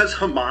 because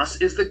Hamas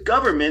is the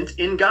government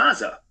in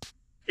Gaza.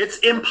 It's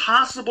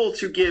impossible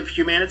to give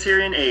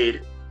humanitarian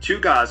aid to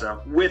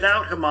Gaza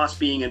without Hamas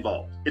being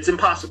involved. It's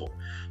impossible.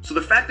 So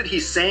the fact that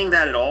he's saying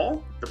that at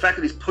all, the fact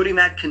that he's putting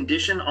that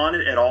condition on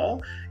it at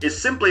all, is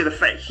simply the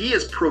fact he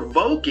is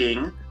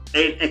provoking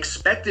an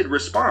expected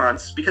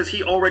response, because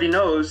he already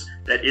knows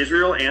that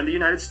Israel and the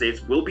United States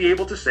will be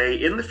able to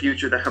say in the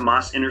future that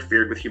Hamas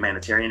interfered with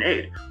humanitarian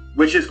aid,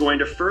 which is going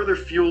to further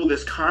fuel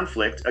this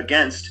conflict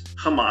against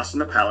Hamas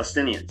and the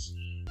Palestinians.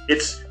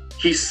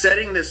 He's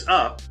setting this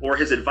up, or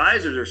his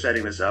advisors are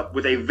setting this up,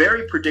 with a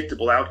very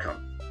predictable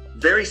outcome.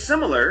 Very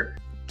similar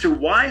to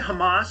why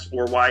Hamas,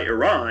 or why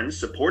Iran,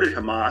 supported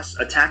Hamas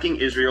attacking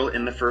Israel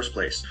in the first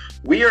place.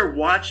 We are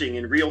watching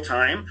in real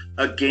time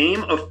a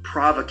game of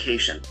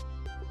provocation.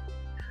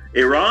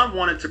 Iran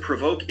wanted to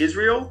provoke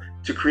Israel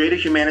to create a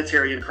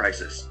humanitarian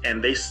crisis,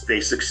 and they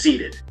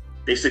succeeded.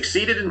 They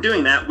succeeded in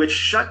doing that, which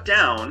shut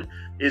down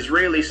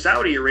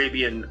Israeli-Saudi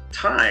Arabian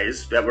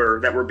ties that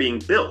were being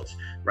built.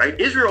 Right?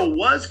 Israel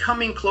was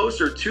coming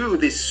closer to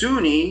the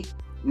Sunni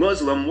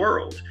Muslim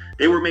world.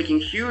 They were making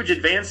huge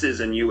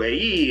advances in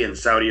UAE and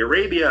Saudi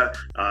Arabia,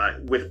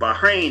 with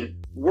Bahrain,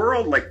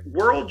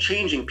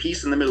 world-changing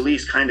peace in the Middle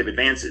East kind of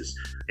advances.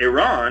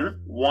 Iran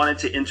wanted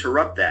to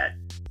interrupt that.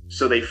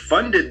 So they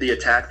funded the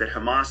attack that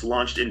Hamas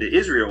launched into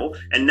Israel,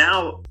 and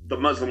now the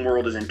Muslim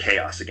world is in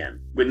chaos again.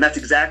 And that's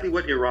exactly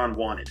what Iran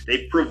wanted.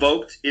 They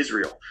provoked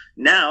Israel.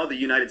 Now the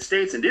United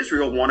States and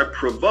Israel want to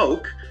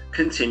provoke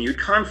continued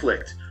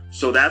conflict.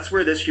 So that's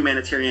where this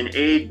humanitarian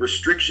aid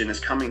restriction is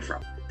coming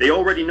from. They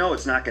already know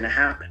it's not going to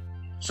happen.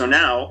 So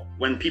now,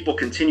 when people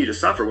continue to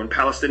suffer, when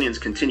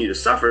Palestinians continue to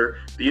suffer,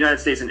 the United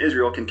States and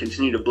Israel can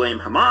continue to blame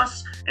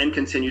Hamas and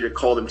continue to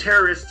call them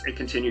terrorists and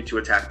continue to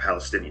attack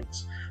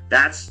Palestinians.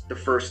 That's the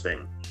first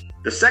thing.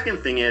 The second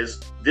thing is,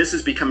 this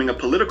is becoming a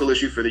political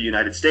issue for the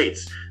United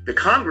States. The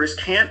Congress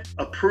can't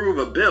approve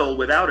a bill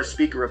without a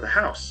Speaker of the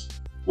House.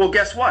 Well,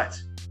 guess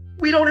what?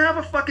 We don't have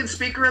a fucking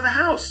Speaker of the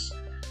House.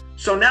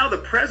 So now the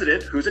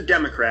president, who's a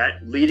Democrat,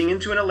 leading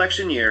into an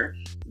election year,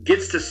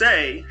 gets to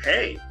say,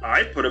 hey,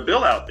 I put a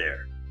bill out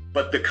there,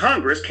 but the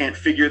Congress can't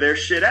figure their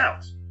shit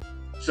out.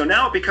 So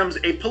now it becomes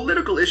a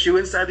political issue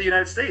inside the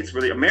United States,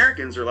 where the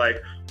Americans are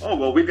like, oh,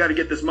 well, we've got to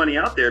get this money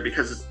out there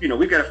because,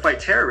 we've got to fight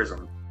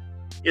terrorism.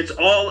 It's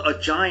all a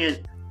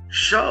giant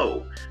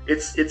show.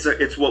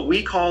 It's what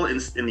we call in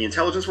the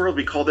intelligence world,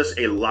 we call this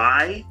a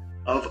lie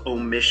of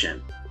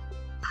omission.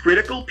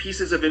 Critical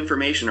pieces of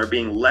information are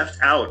being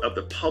left out of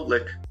the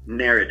public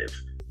narrative.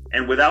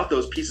 And without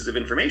those pieces of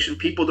information,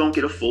 people don't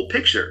get a full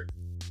picture.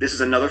 This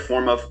is another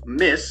form of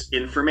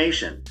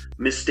misinformation,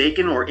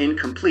 mistaken or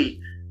incomplete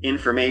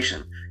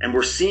information. And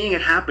we're seeing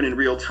it happen in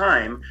real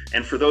time.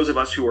 And for those of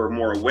us who are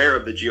more aware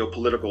of the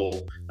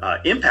geopolitical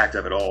impact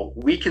of it all,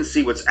 we can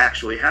see what's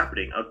actually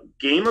happening. A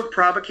game of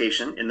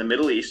provocation in the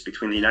Middle East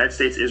between the United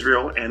States,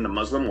 Israel, and the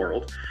Muslim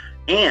world,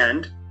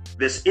 and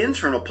this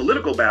internal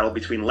political battle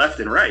between left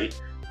and right,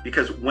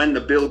 because when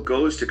the bill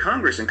goes to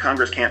Congress and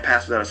Congress can't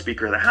pass without a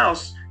Speaker of the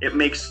House, it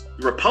makes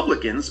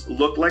Republicans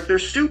look like they're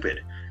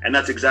stupid. And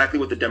that's exactly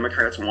what the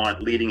Democrats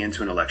want leading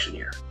into an election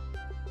year.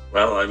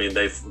 Well, I mean,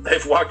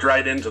 they've walked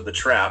right into the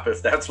trap,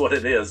 if that's what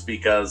it is,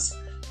 because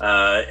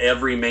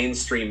every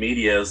mainstream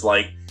media is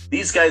like,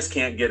 these guys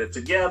can't get it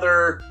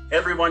together.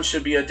 Everyone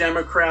should be a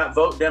Democrat,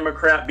 vote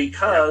Democrat,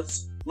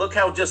 because look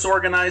how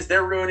disorganized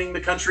they're ruining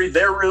the country.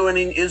 They're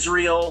ruining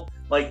Israel.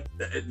 Like,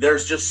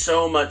 there's just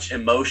so much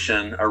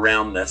emotion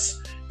around this.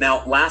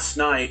 Now, last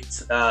night,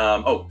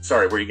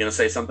 sorry, were you going to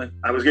say something?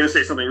 I was going to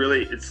say something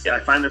really, I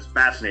find this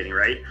fascinating,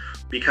 right?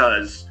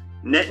 Because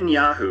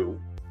Netanyahu,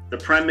 the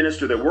prime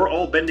minister that we're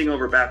all bending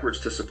over backwards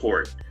to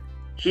support,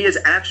 he is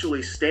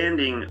actually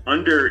standing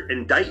under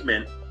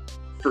indictment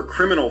for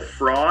criminal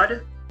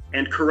fraud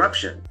and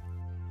corruption.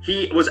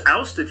 He was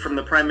ousted from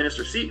the prime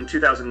minister seat in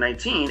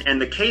 2019, and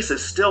the case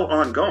is still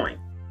ongoing.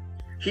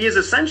 He is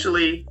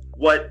essentially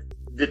what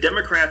the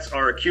Democrats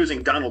are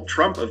accusing Donald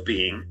Trump of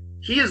being.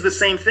 He is the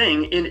same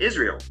thing in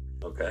Israel.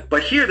 Okay.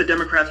 But here the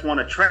Democrats want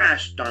to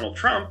trash Donald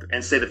Trump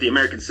and say that the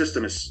American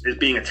system is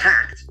being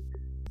attacked.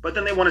 But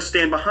then they want to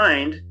stand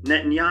behind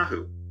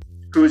Netanyahu,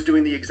 who is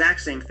doing the exact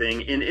same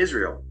thing in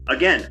Israel.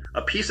 Again,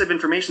 a piece of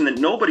information that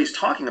nobody's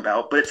talking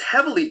about, but it's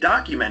heavily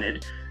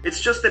documented.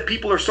 It's just that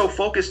people are so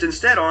focused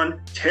instead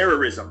on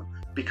terrorism,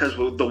 because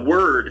the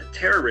word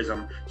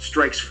terrorism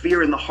strikes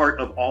fear in the heart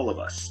of all of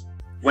us.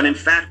 When in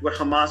fact what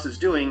Hamas is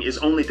doing is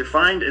only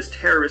defined as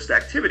terrorist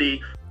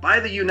activity by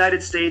the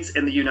United States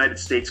and the United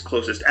States'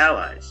 closest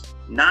allies,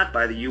 not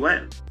by the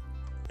UN.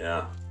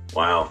 Yeah.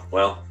 Wow.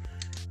 Well,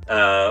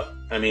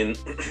 I mean,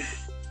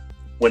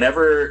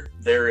 whenever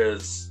there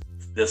is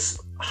this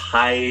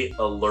high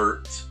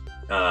alert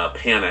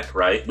panic,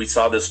 right? We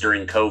saw this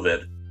during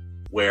COVID.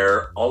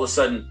 where all of a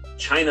sudden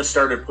China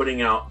started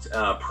putting out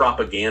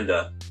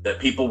propaganda that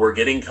people were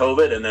getting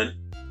COVID, and then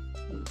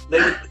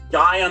they would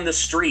die on the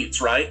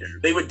streets, right?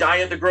 They would die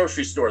at the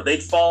grocery store.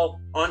 They'd fall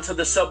onto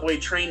the subway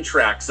train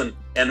tracks,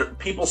 and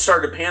people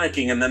started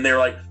panicking, and then they're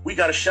like, we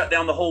got to shut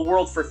down the whole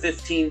world for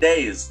 15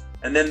 days.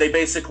 And then they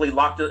basically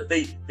locked it.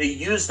 They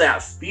use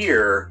that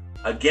fear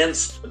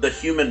against the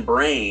human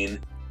brain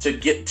to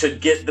get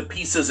the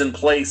pieces in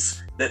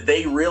place that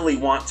they really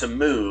want to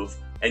move.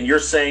 And you're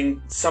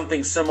saying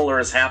something similar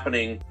is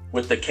happening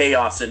with the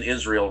chaos in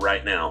Israel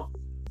right now.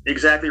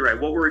 Exactly right.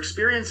 What we're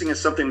experiencing is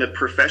something that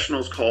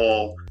professionals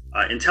call,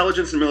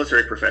 intelligence and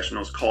military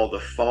professionals call the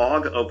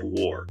fog of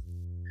war.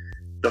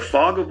 The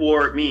fog of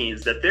war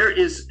means that there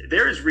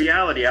is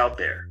reality out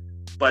there,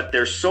 but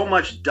there's so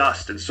much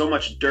dust and so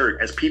much dirt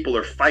as people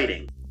are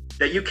fighting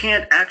that you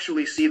can't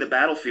actually see the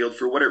battlefield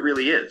for what it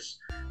really is.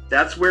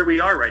 That's where we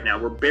are right now.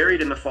 We're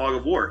buried in the fog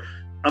of war.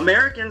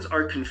 Americans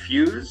are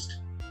confused,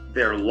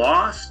 they're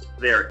lost,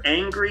 they're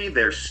angry,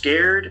 they're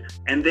scared,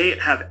 and they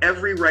have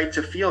every right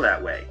to feel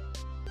that way.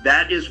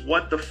 That is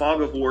what the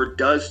fog of war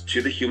does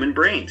to the human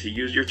brain, to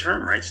use your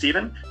term, right,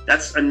 Stephen?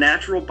 That's a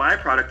natural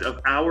byproduct of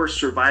our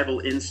survival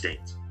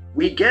instinct.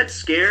 We get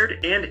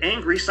scared and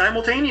angry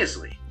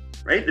simultaneously,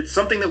 right? It's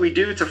something that we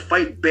do to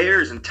fight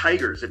bears and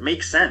tigers. It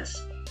makes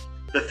sense.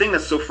 The thing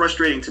that's so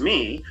frustrating to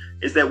me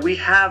is that we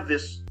have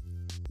this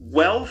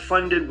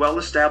well-funded,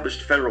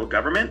 well-established federal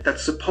government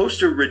that's supposed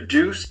to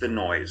reduce the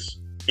noise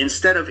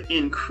instead of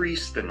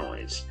increase the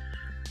noise.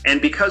 And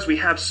because we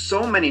have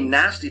so many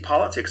nasty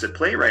politics at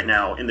play right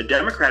now in the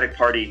Democratic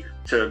Party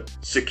to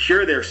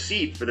secure their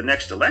seat for the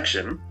next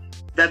election,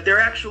 that they're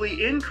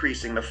actually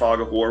increasing the fog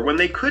of war when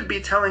they could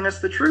be telling us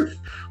the truth.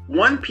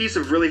 One piece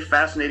of really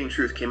fascinating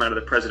truth came out of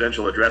the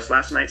presidential address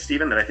last night,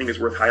 Stephen, that I think is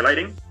worth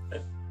highlighting.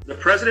 The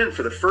president,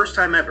 for the first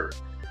time ever,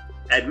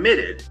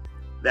 admitted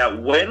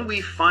that when we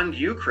fund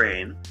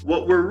Ukraine,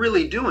 what we're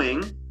really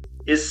doing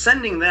is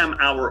sending them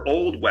our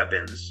old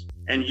weapons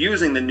and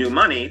using the new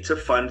money to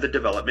fund the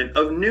development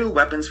of new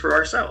weapons for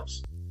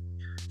ourselves.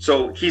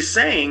 So he's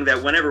saying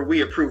that whenever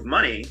we approve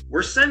money,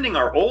 we're sending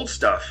our old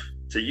stuff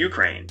to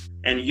Ukraine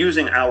and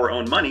using our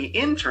own money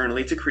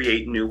internally to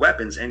create new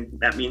weapons, and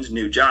that means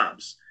new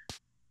jobs.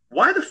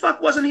 Why the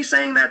fuck wasn't he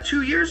saying that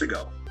 2 years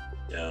ago?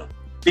 Yeah.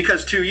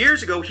 Because 2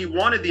 years ago, he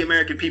wanted the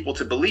American people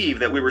to believe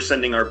that we were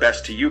sending our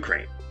best to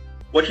Ukraine.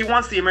 What he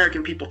wants the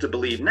American people to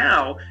believe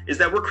now is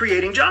that we're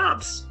creating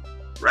jobs.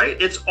 Right?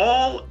 It's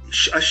all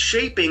a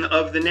shaping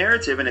of the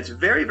narrative, and it's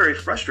very, very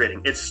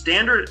frustrating. It's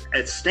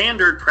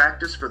standard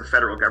practice for the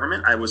federal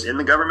government. I was in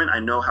the government. I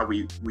know how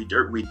we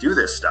do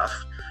this stuff,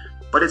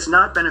 but it's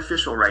not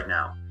beneficial right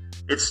now.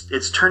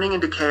 It's turning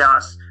into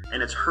chaos,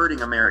 and it's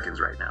hurting Americans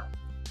right now.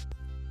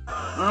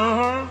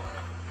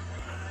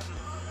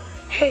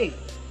 Hey,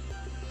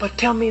 but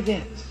tell me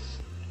this.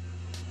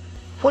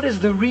 What is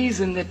the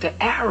reason that the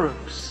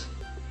Arabs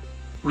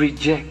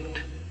reject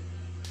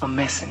a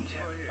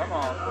messenger? Come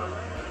on.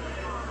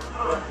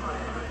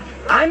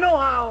 I know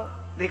how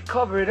they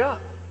cover it up.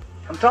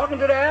 I'm talking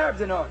to the Arabs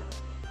and all.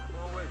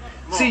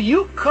 See,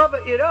 you cover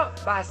it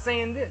up by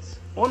saying this.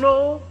 Oh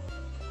no,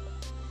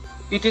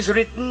 it is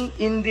written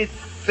in the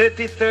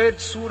 33rd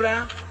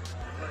surah,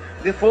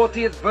 the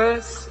 40th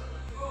verse,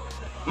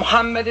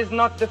 Muhammad is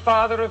not the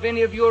father of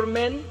any of your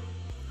men,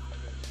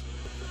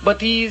 but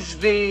he is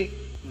the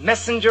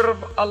messenger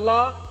of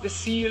Allah, the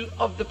seal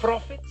of the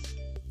prophets.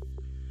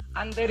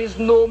 And there is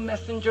no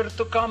messenger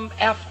to come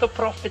after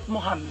Prophet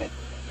Muhammad,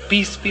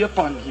 peace be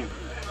upon him.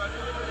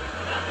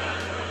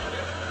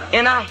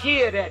 And I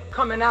hear that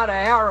coming out of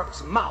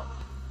Arabs' mouth.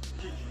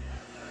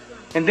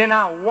 And then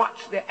I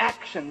watch the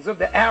actions of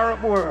the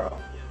Arab world.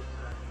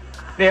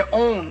 Their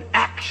own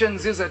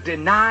actions is a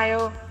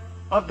denial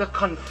of the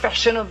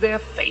confession of their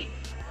faith.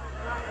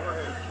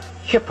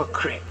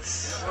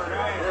 Hypocrites.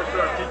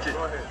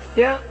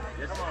 Yeah?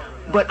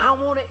 But I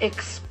want to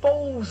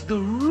expose the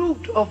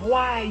root of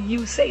why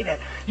you say that.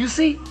 You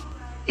see,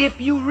 if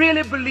you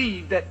really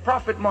believe that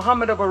Prophet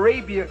Muhammad of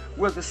Arabia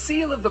was the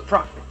seal of the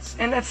prophets,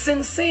 and that's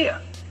sincere,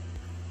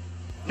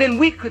 then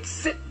we could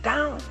sit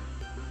down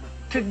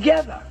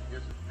together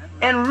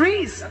and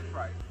reason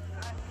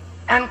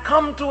and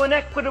come to an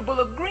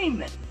equitable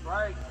agreement.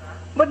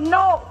 But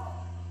no.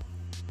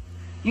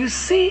 You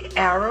see,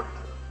 Arab,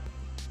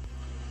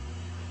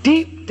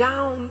 deep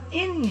down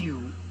in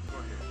you,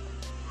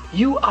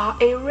 you are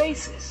a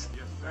racist.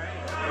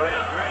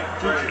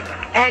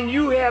 And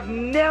you have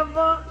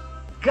never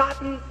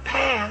gotten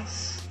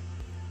past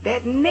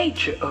that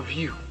nature of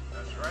you,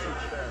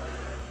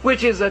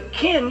 which is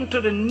akin to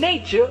the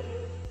nature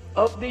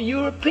of the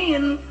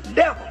European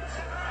devils.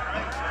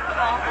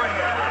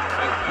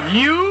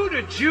 You,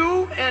 the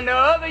Jew, and the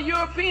other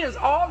Europeans,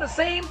 all the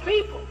same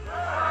people.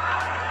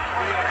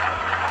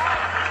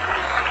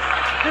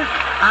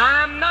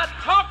 I'm not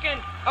talking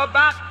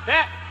about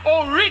that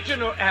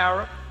original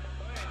Arab,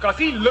 because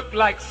he looked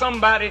like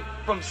somebody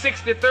from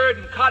 63rd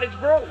and Cottage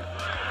Grove.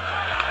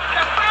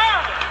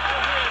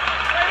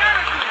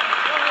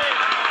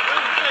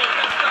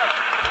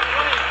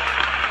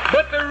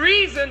 But the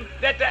reason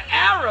that the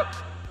Arab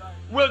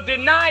will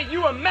deny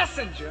you a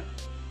messenger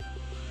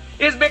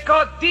is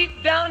because deep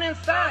down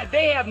inside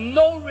they have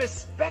no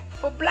respect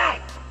for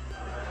black.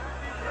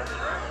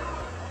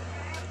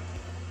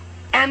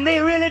 And they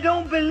really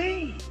don't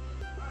believe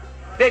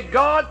that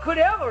God could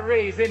ever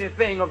raise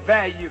anything of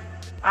value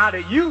out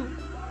of you.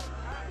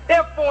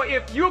 Therefore,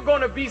 if you're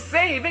going to be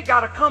saved, it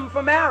got to come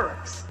from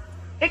Arabs.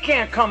 It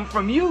can't come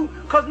from you,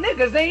 because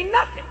niggas ain't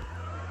nothing.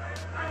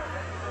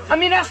 I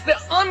mean, that's the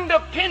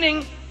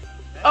underpinning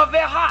of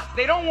their hearts.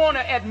 They don't want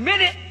to admit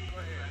it,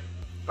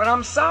 but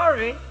I'm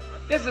sorry,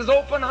 this is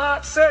open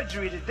heart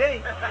surgery today.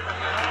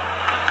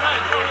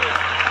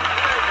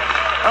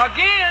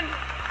 Again,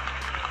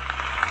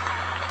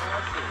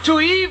 to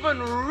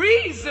even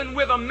reason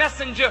with a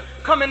messenger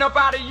coming up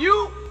out of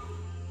you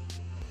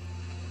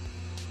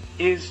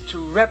is to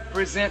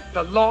represent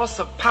the loss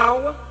of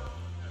power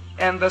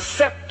and the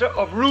scepter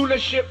of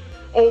rulership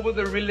over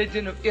the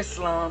religion of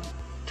Islam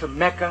to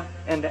Mecca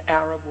and the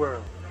Arab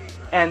world.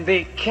 And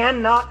they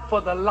cannot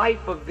for the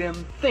life of them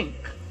think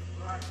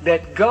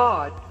that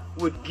God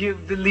would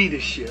give the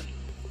leadership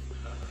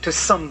to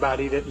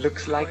somebody that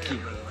looks like you.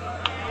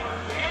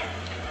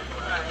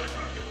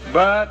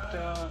 But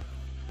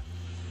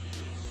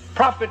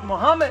Prophet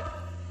Muhammad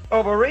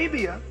of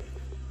Arabia,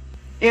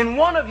 in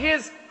one of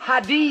his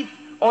hadith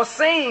or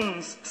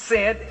sayings,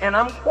 said, and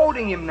I'm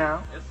quoting him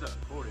now,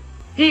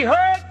 he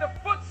heard the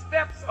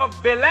footsteps of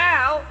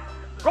Bilal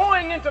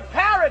going into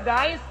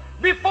paradise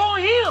before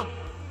him.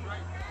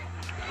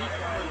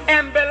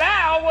 And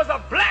Bilal was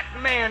a black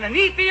man, an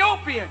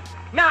Ethiopian.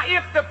 Now,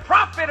 if the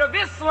Prophet of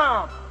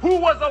Islam, who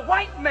was a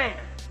white man,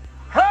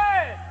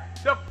 heard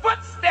the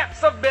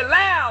footsteps of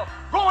Bilal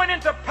going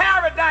into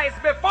paradise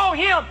before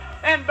him,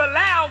 and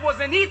Bilal was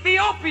an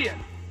Ethiopian,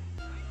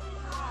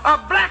 a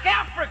black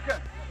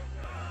African,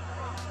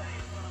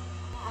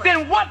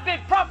 then what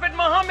did Prophet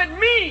Muhammad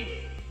mean?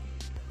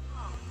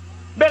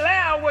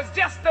 Bilal was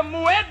just the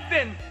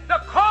mueddin,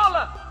 the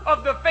caller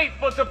of the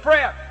faithful to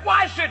prayer.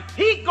 Why should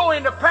he go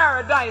into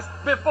paradise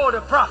before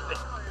the Prophet?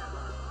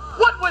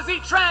 What was he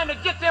trying to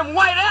get them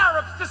white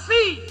Arabs to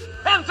see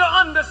and to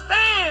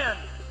understand?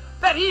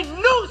 That he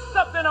knew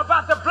something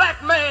about the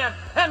black man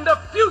and the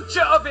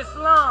future of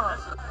Islam.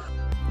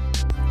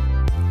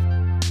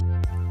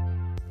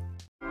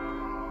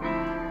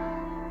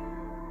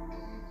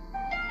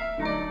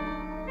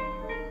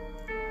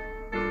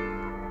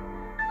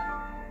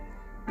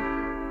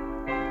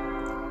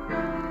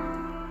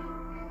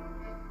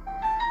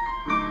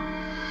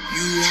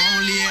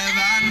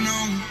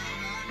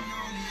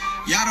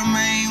 Y'all the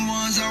main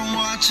ones I'm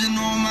watching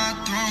on my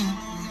throne.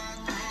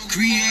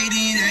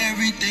 Created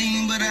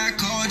everything, but I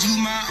called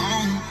you my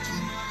own.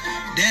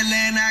 That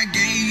land I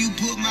gave you,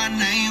 put my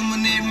name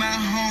on it, my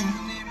home.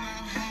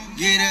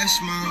 Yeah, that's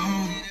my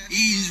home.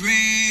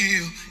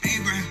 Israel,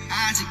 Abraham,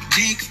 Isaac,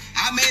 Jacob.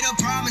 I made a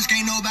promise,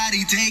 can't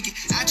nobody take it.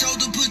 I chose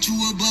to put you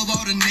above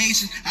all the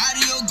nations. Out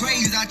of your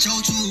graves, I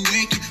chose to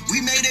awaken. We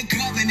made a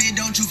covenant,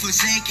 don't you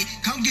forsake it.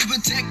 Come get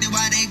protected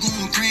while they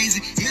going crazy.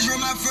 Israel,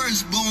 my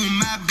firstborn,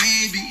 my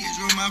baby.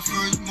 Israel, my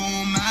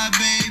firstborn, my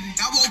baby.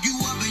 I woke you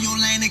up in your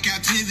land of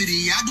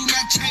captivity. I do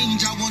not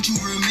change, I want you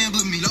to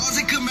remember me. Laws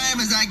and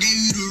commandments, I gave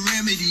you the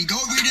remedy. Go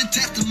read the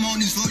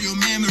testimonies for your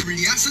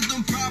memory. I sent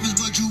them prophets,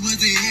 but you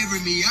wasn't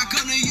hearing me. I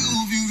come to you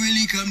if you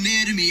really come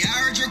near to me. I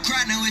heard your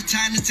cry, now it's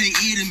time to take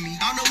it to me.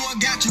 I'm the one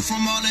got you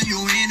from all of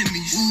your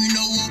enemies. Who you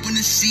know open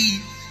the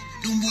sea.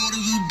 Them waters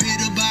was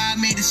bitter, but I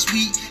made it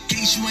sweet. In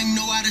case you ain't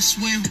know how to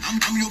swim,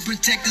 I'm your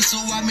protector, so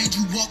I made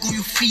you walk on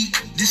your feet.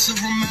 This a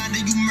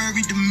reminder you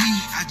married to me.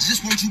 I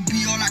just want you to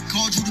be all I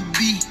called you to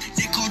be.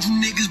 They called you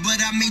niggas,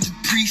 but I made you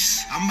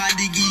priests. I'm about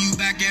to give you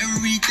back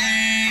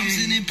everything. I'm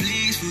sending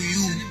plagues for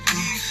you.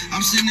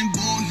 I'm sending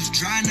boys,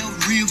 drying up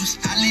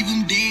rivers. I leave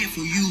them dead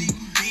for you.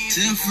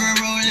 Tell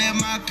Pharaoh, let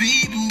my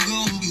people go.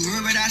 You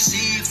heard what I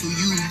said for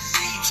you.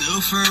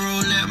 Tell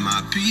Pharaoh, let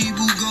my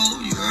people go.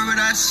 You heard what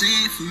I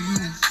said for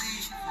you.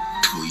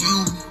 For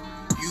you,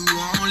 you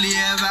only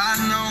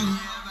ever known.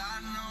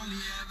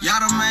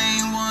 Y'all the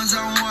main ones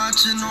I'm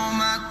watching on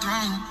my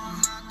throne.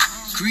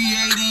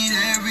 Created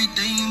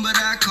everything, but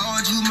I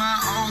called you my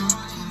own.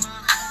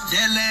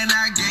 That land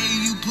I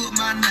gave you, put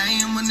my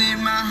name on it,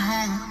 my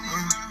home.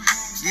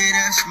 Yeah,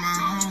 that's my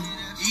home.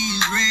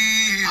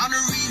 Israel. I'm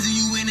the reason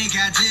you in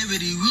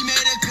captivity. We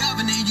made a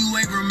covenant, you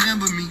ain't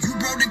remember me. You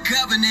broke the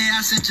covenant,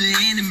 I sent your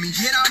enemy.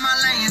 Get out my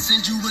land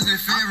since you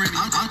wasn't fearing me.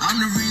 I'm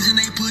the reason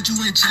they put you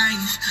in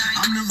chains.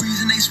 I'm the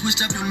reason they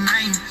switched up your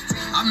name.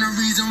 I'm the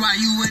reason why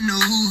you in the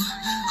hood.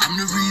 I'm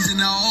the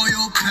reason of all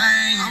your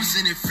pain. I'm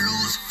sending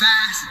floors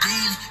fast,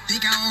 daily.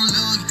 Think I don't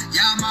love you.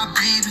 Y'all my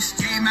babies.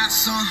 Gave my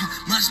son,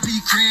 must be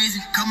crazy.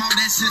 Come out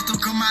that system,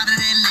 come out of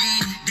that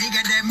lady. They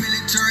got that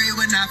military, it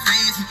would not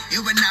phase me.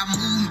 It would not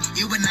move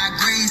me, it would not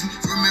graze me.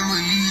 Remember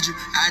Egypt,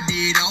 I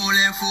did all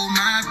that for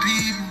my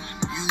people.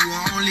 You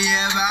only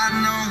ever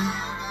known.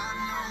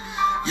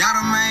 Y'all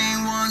the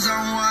main ones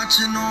I'm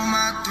watching on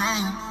my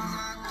throne.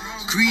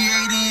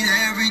 Created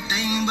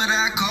everything, but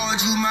I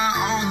called you my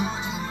own.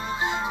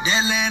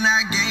 That land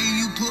I gave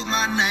you, put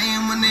my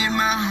name on it,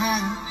 my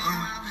home.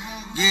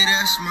 Yeah,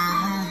 that's my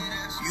home.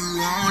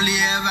 You only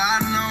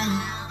ever known.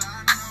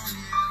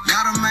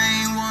 Y'all the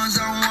main ones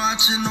I'm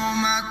watching on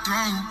my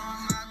throne.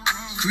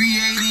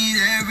 Created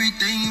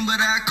everything,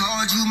 but I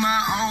called you my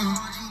own.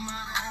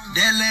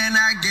 That land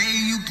I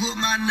gave you, put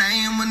my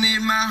name on it,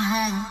 my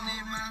home.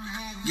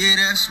 Yeah,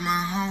 that's my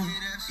home.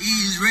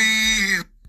 Israel.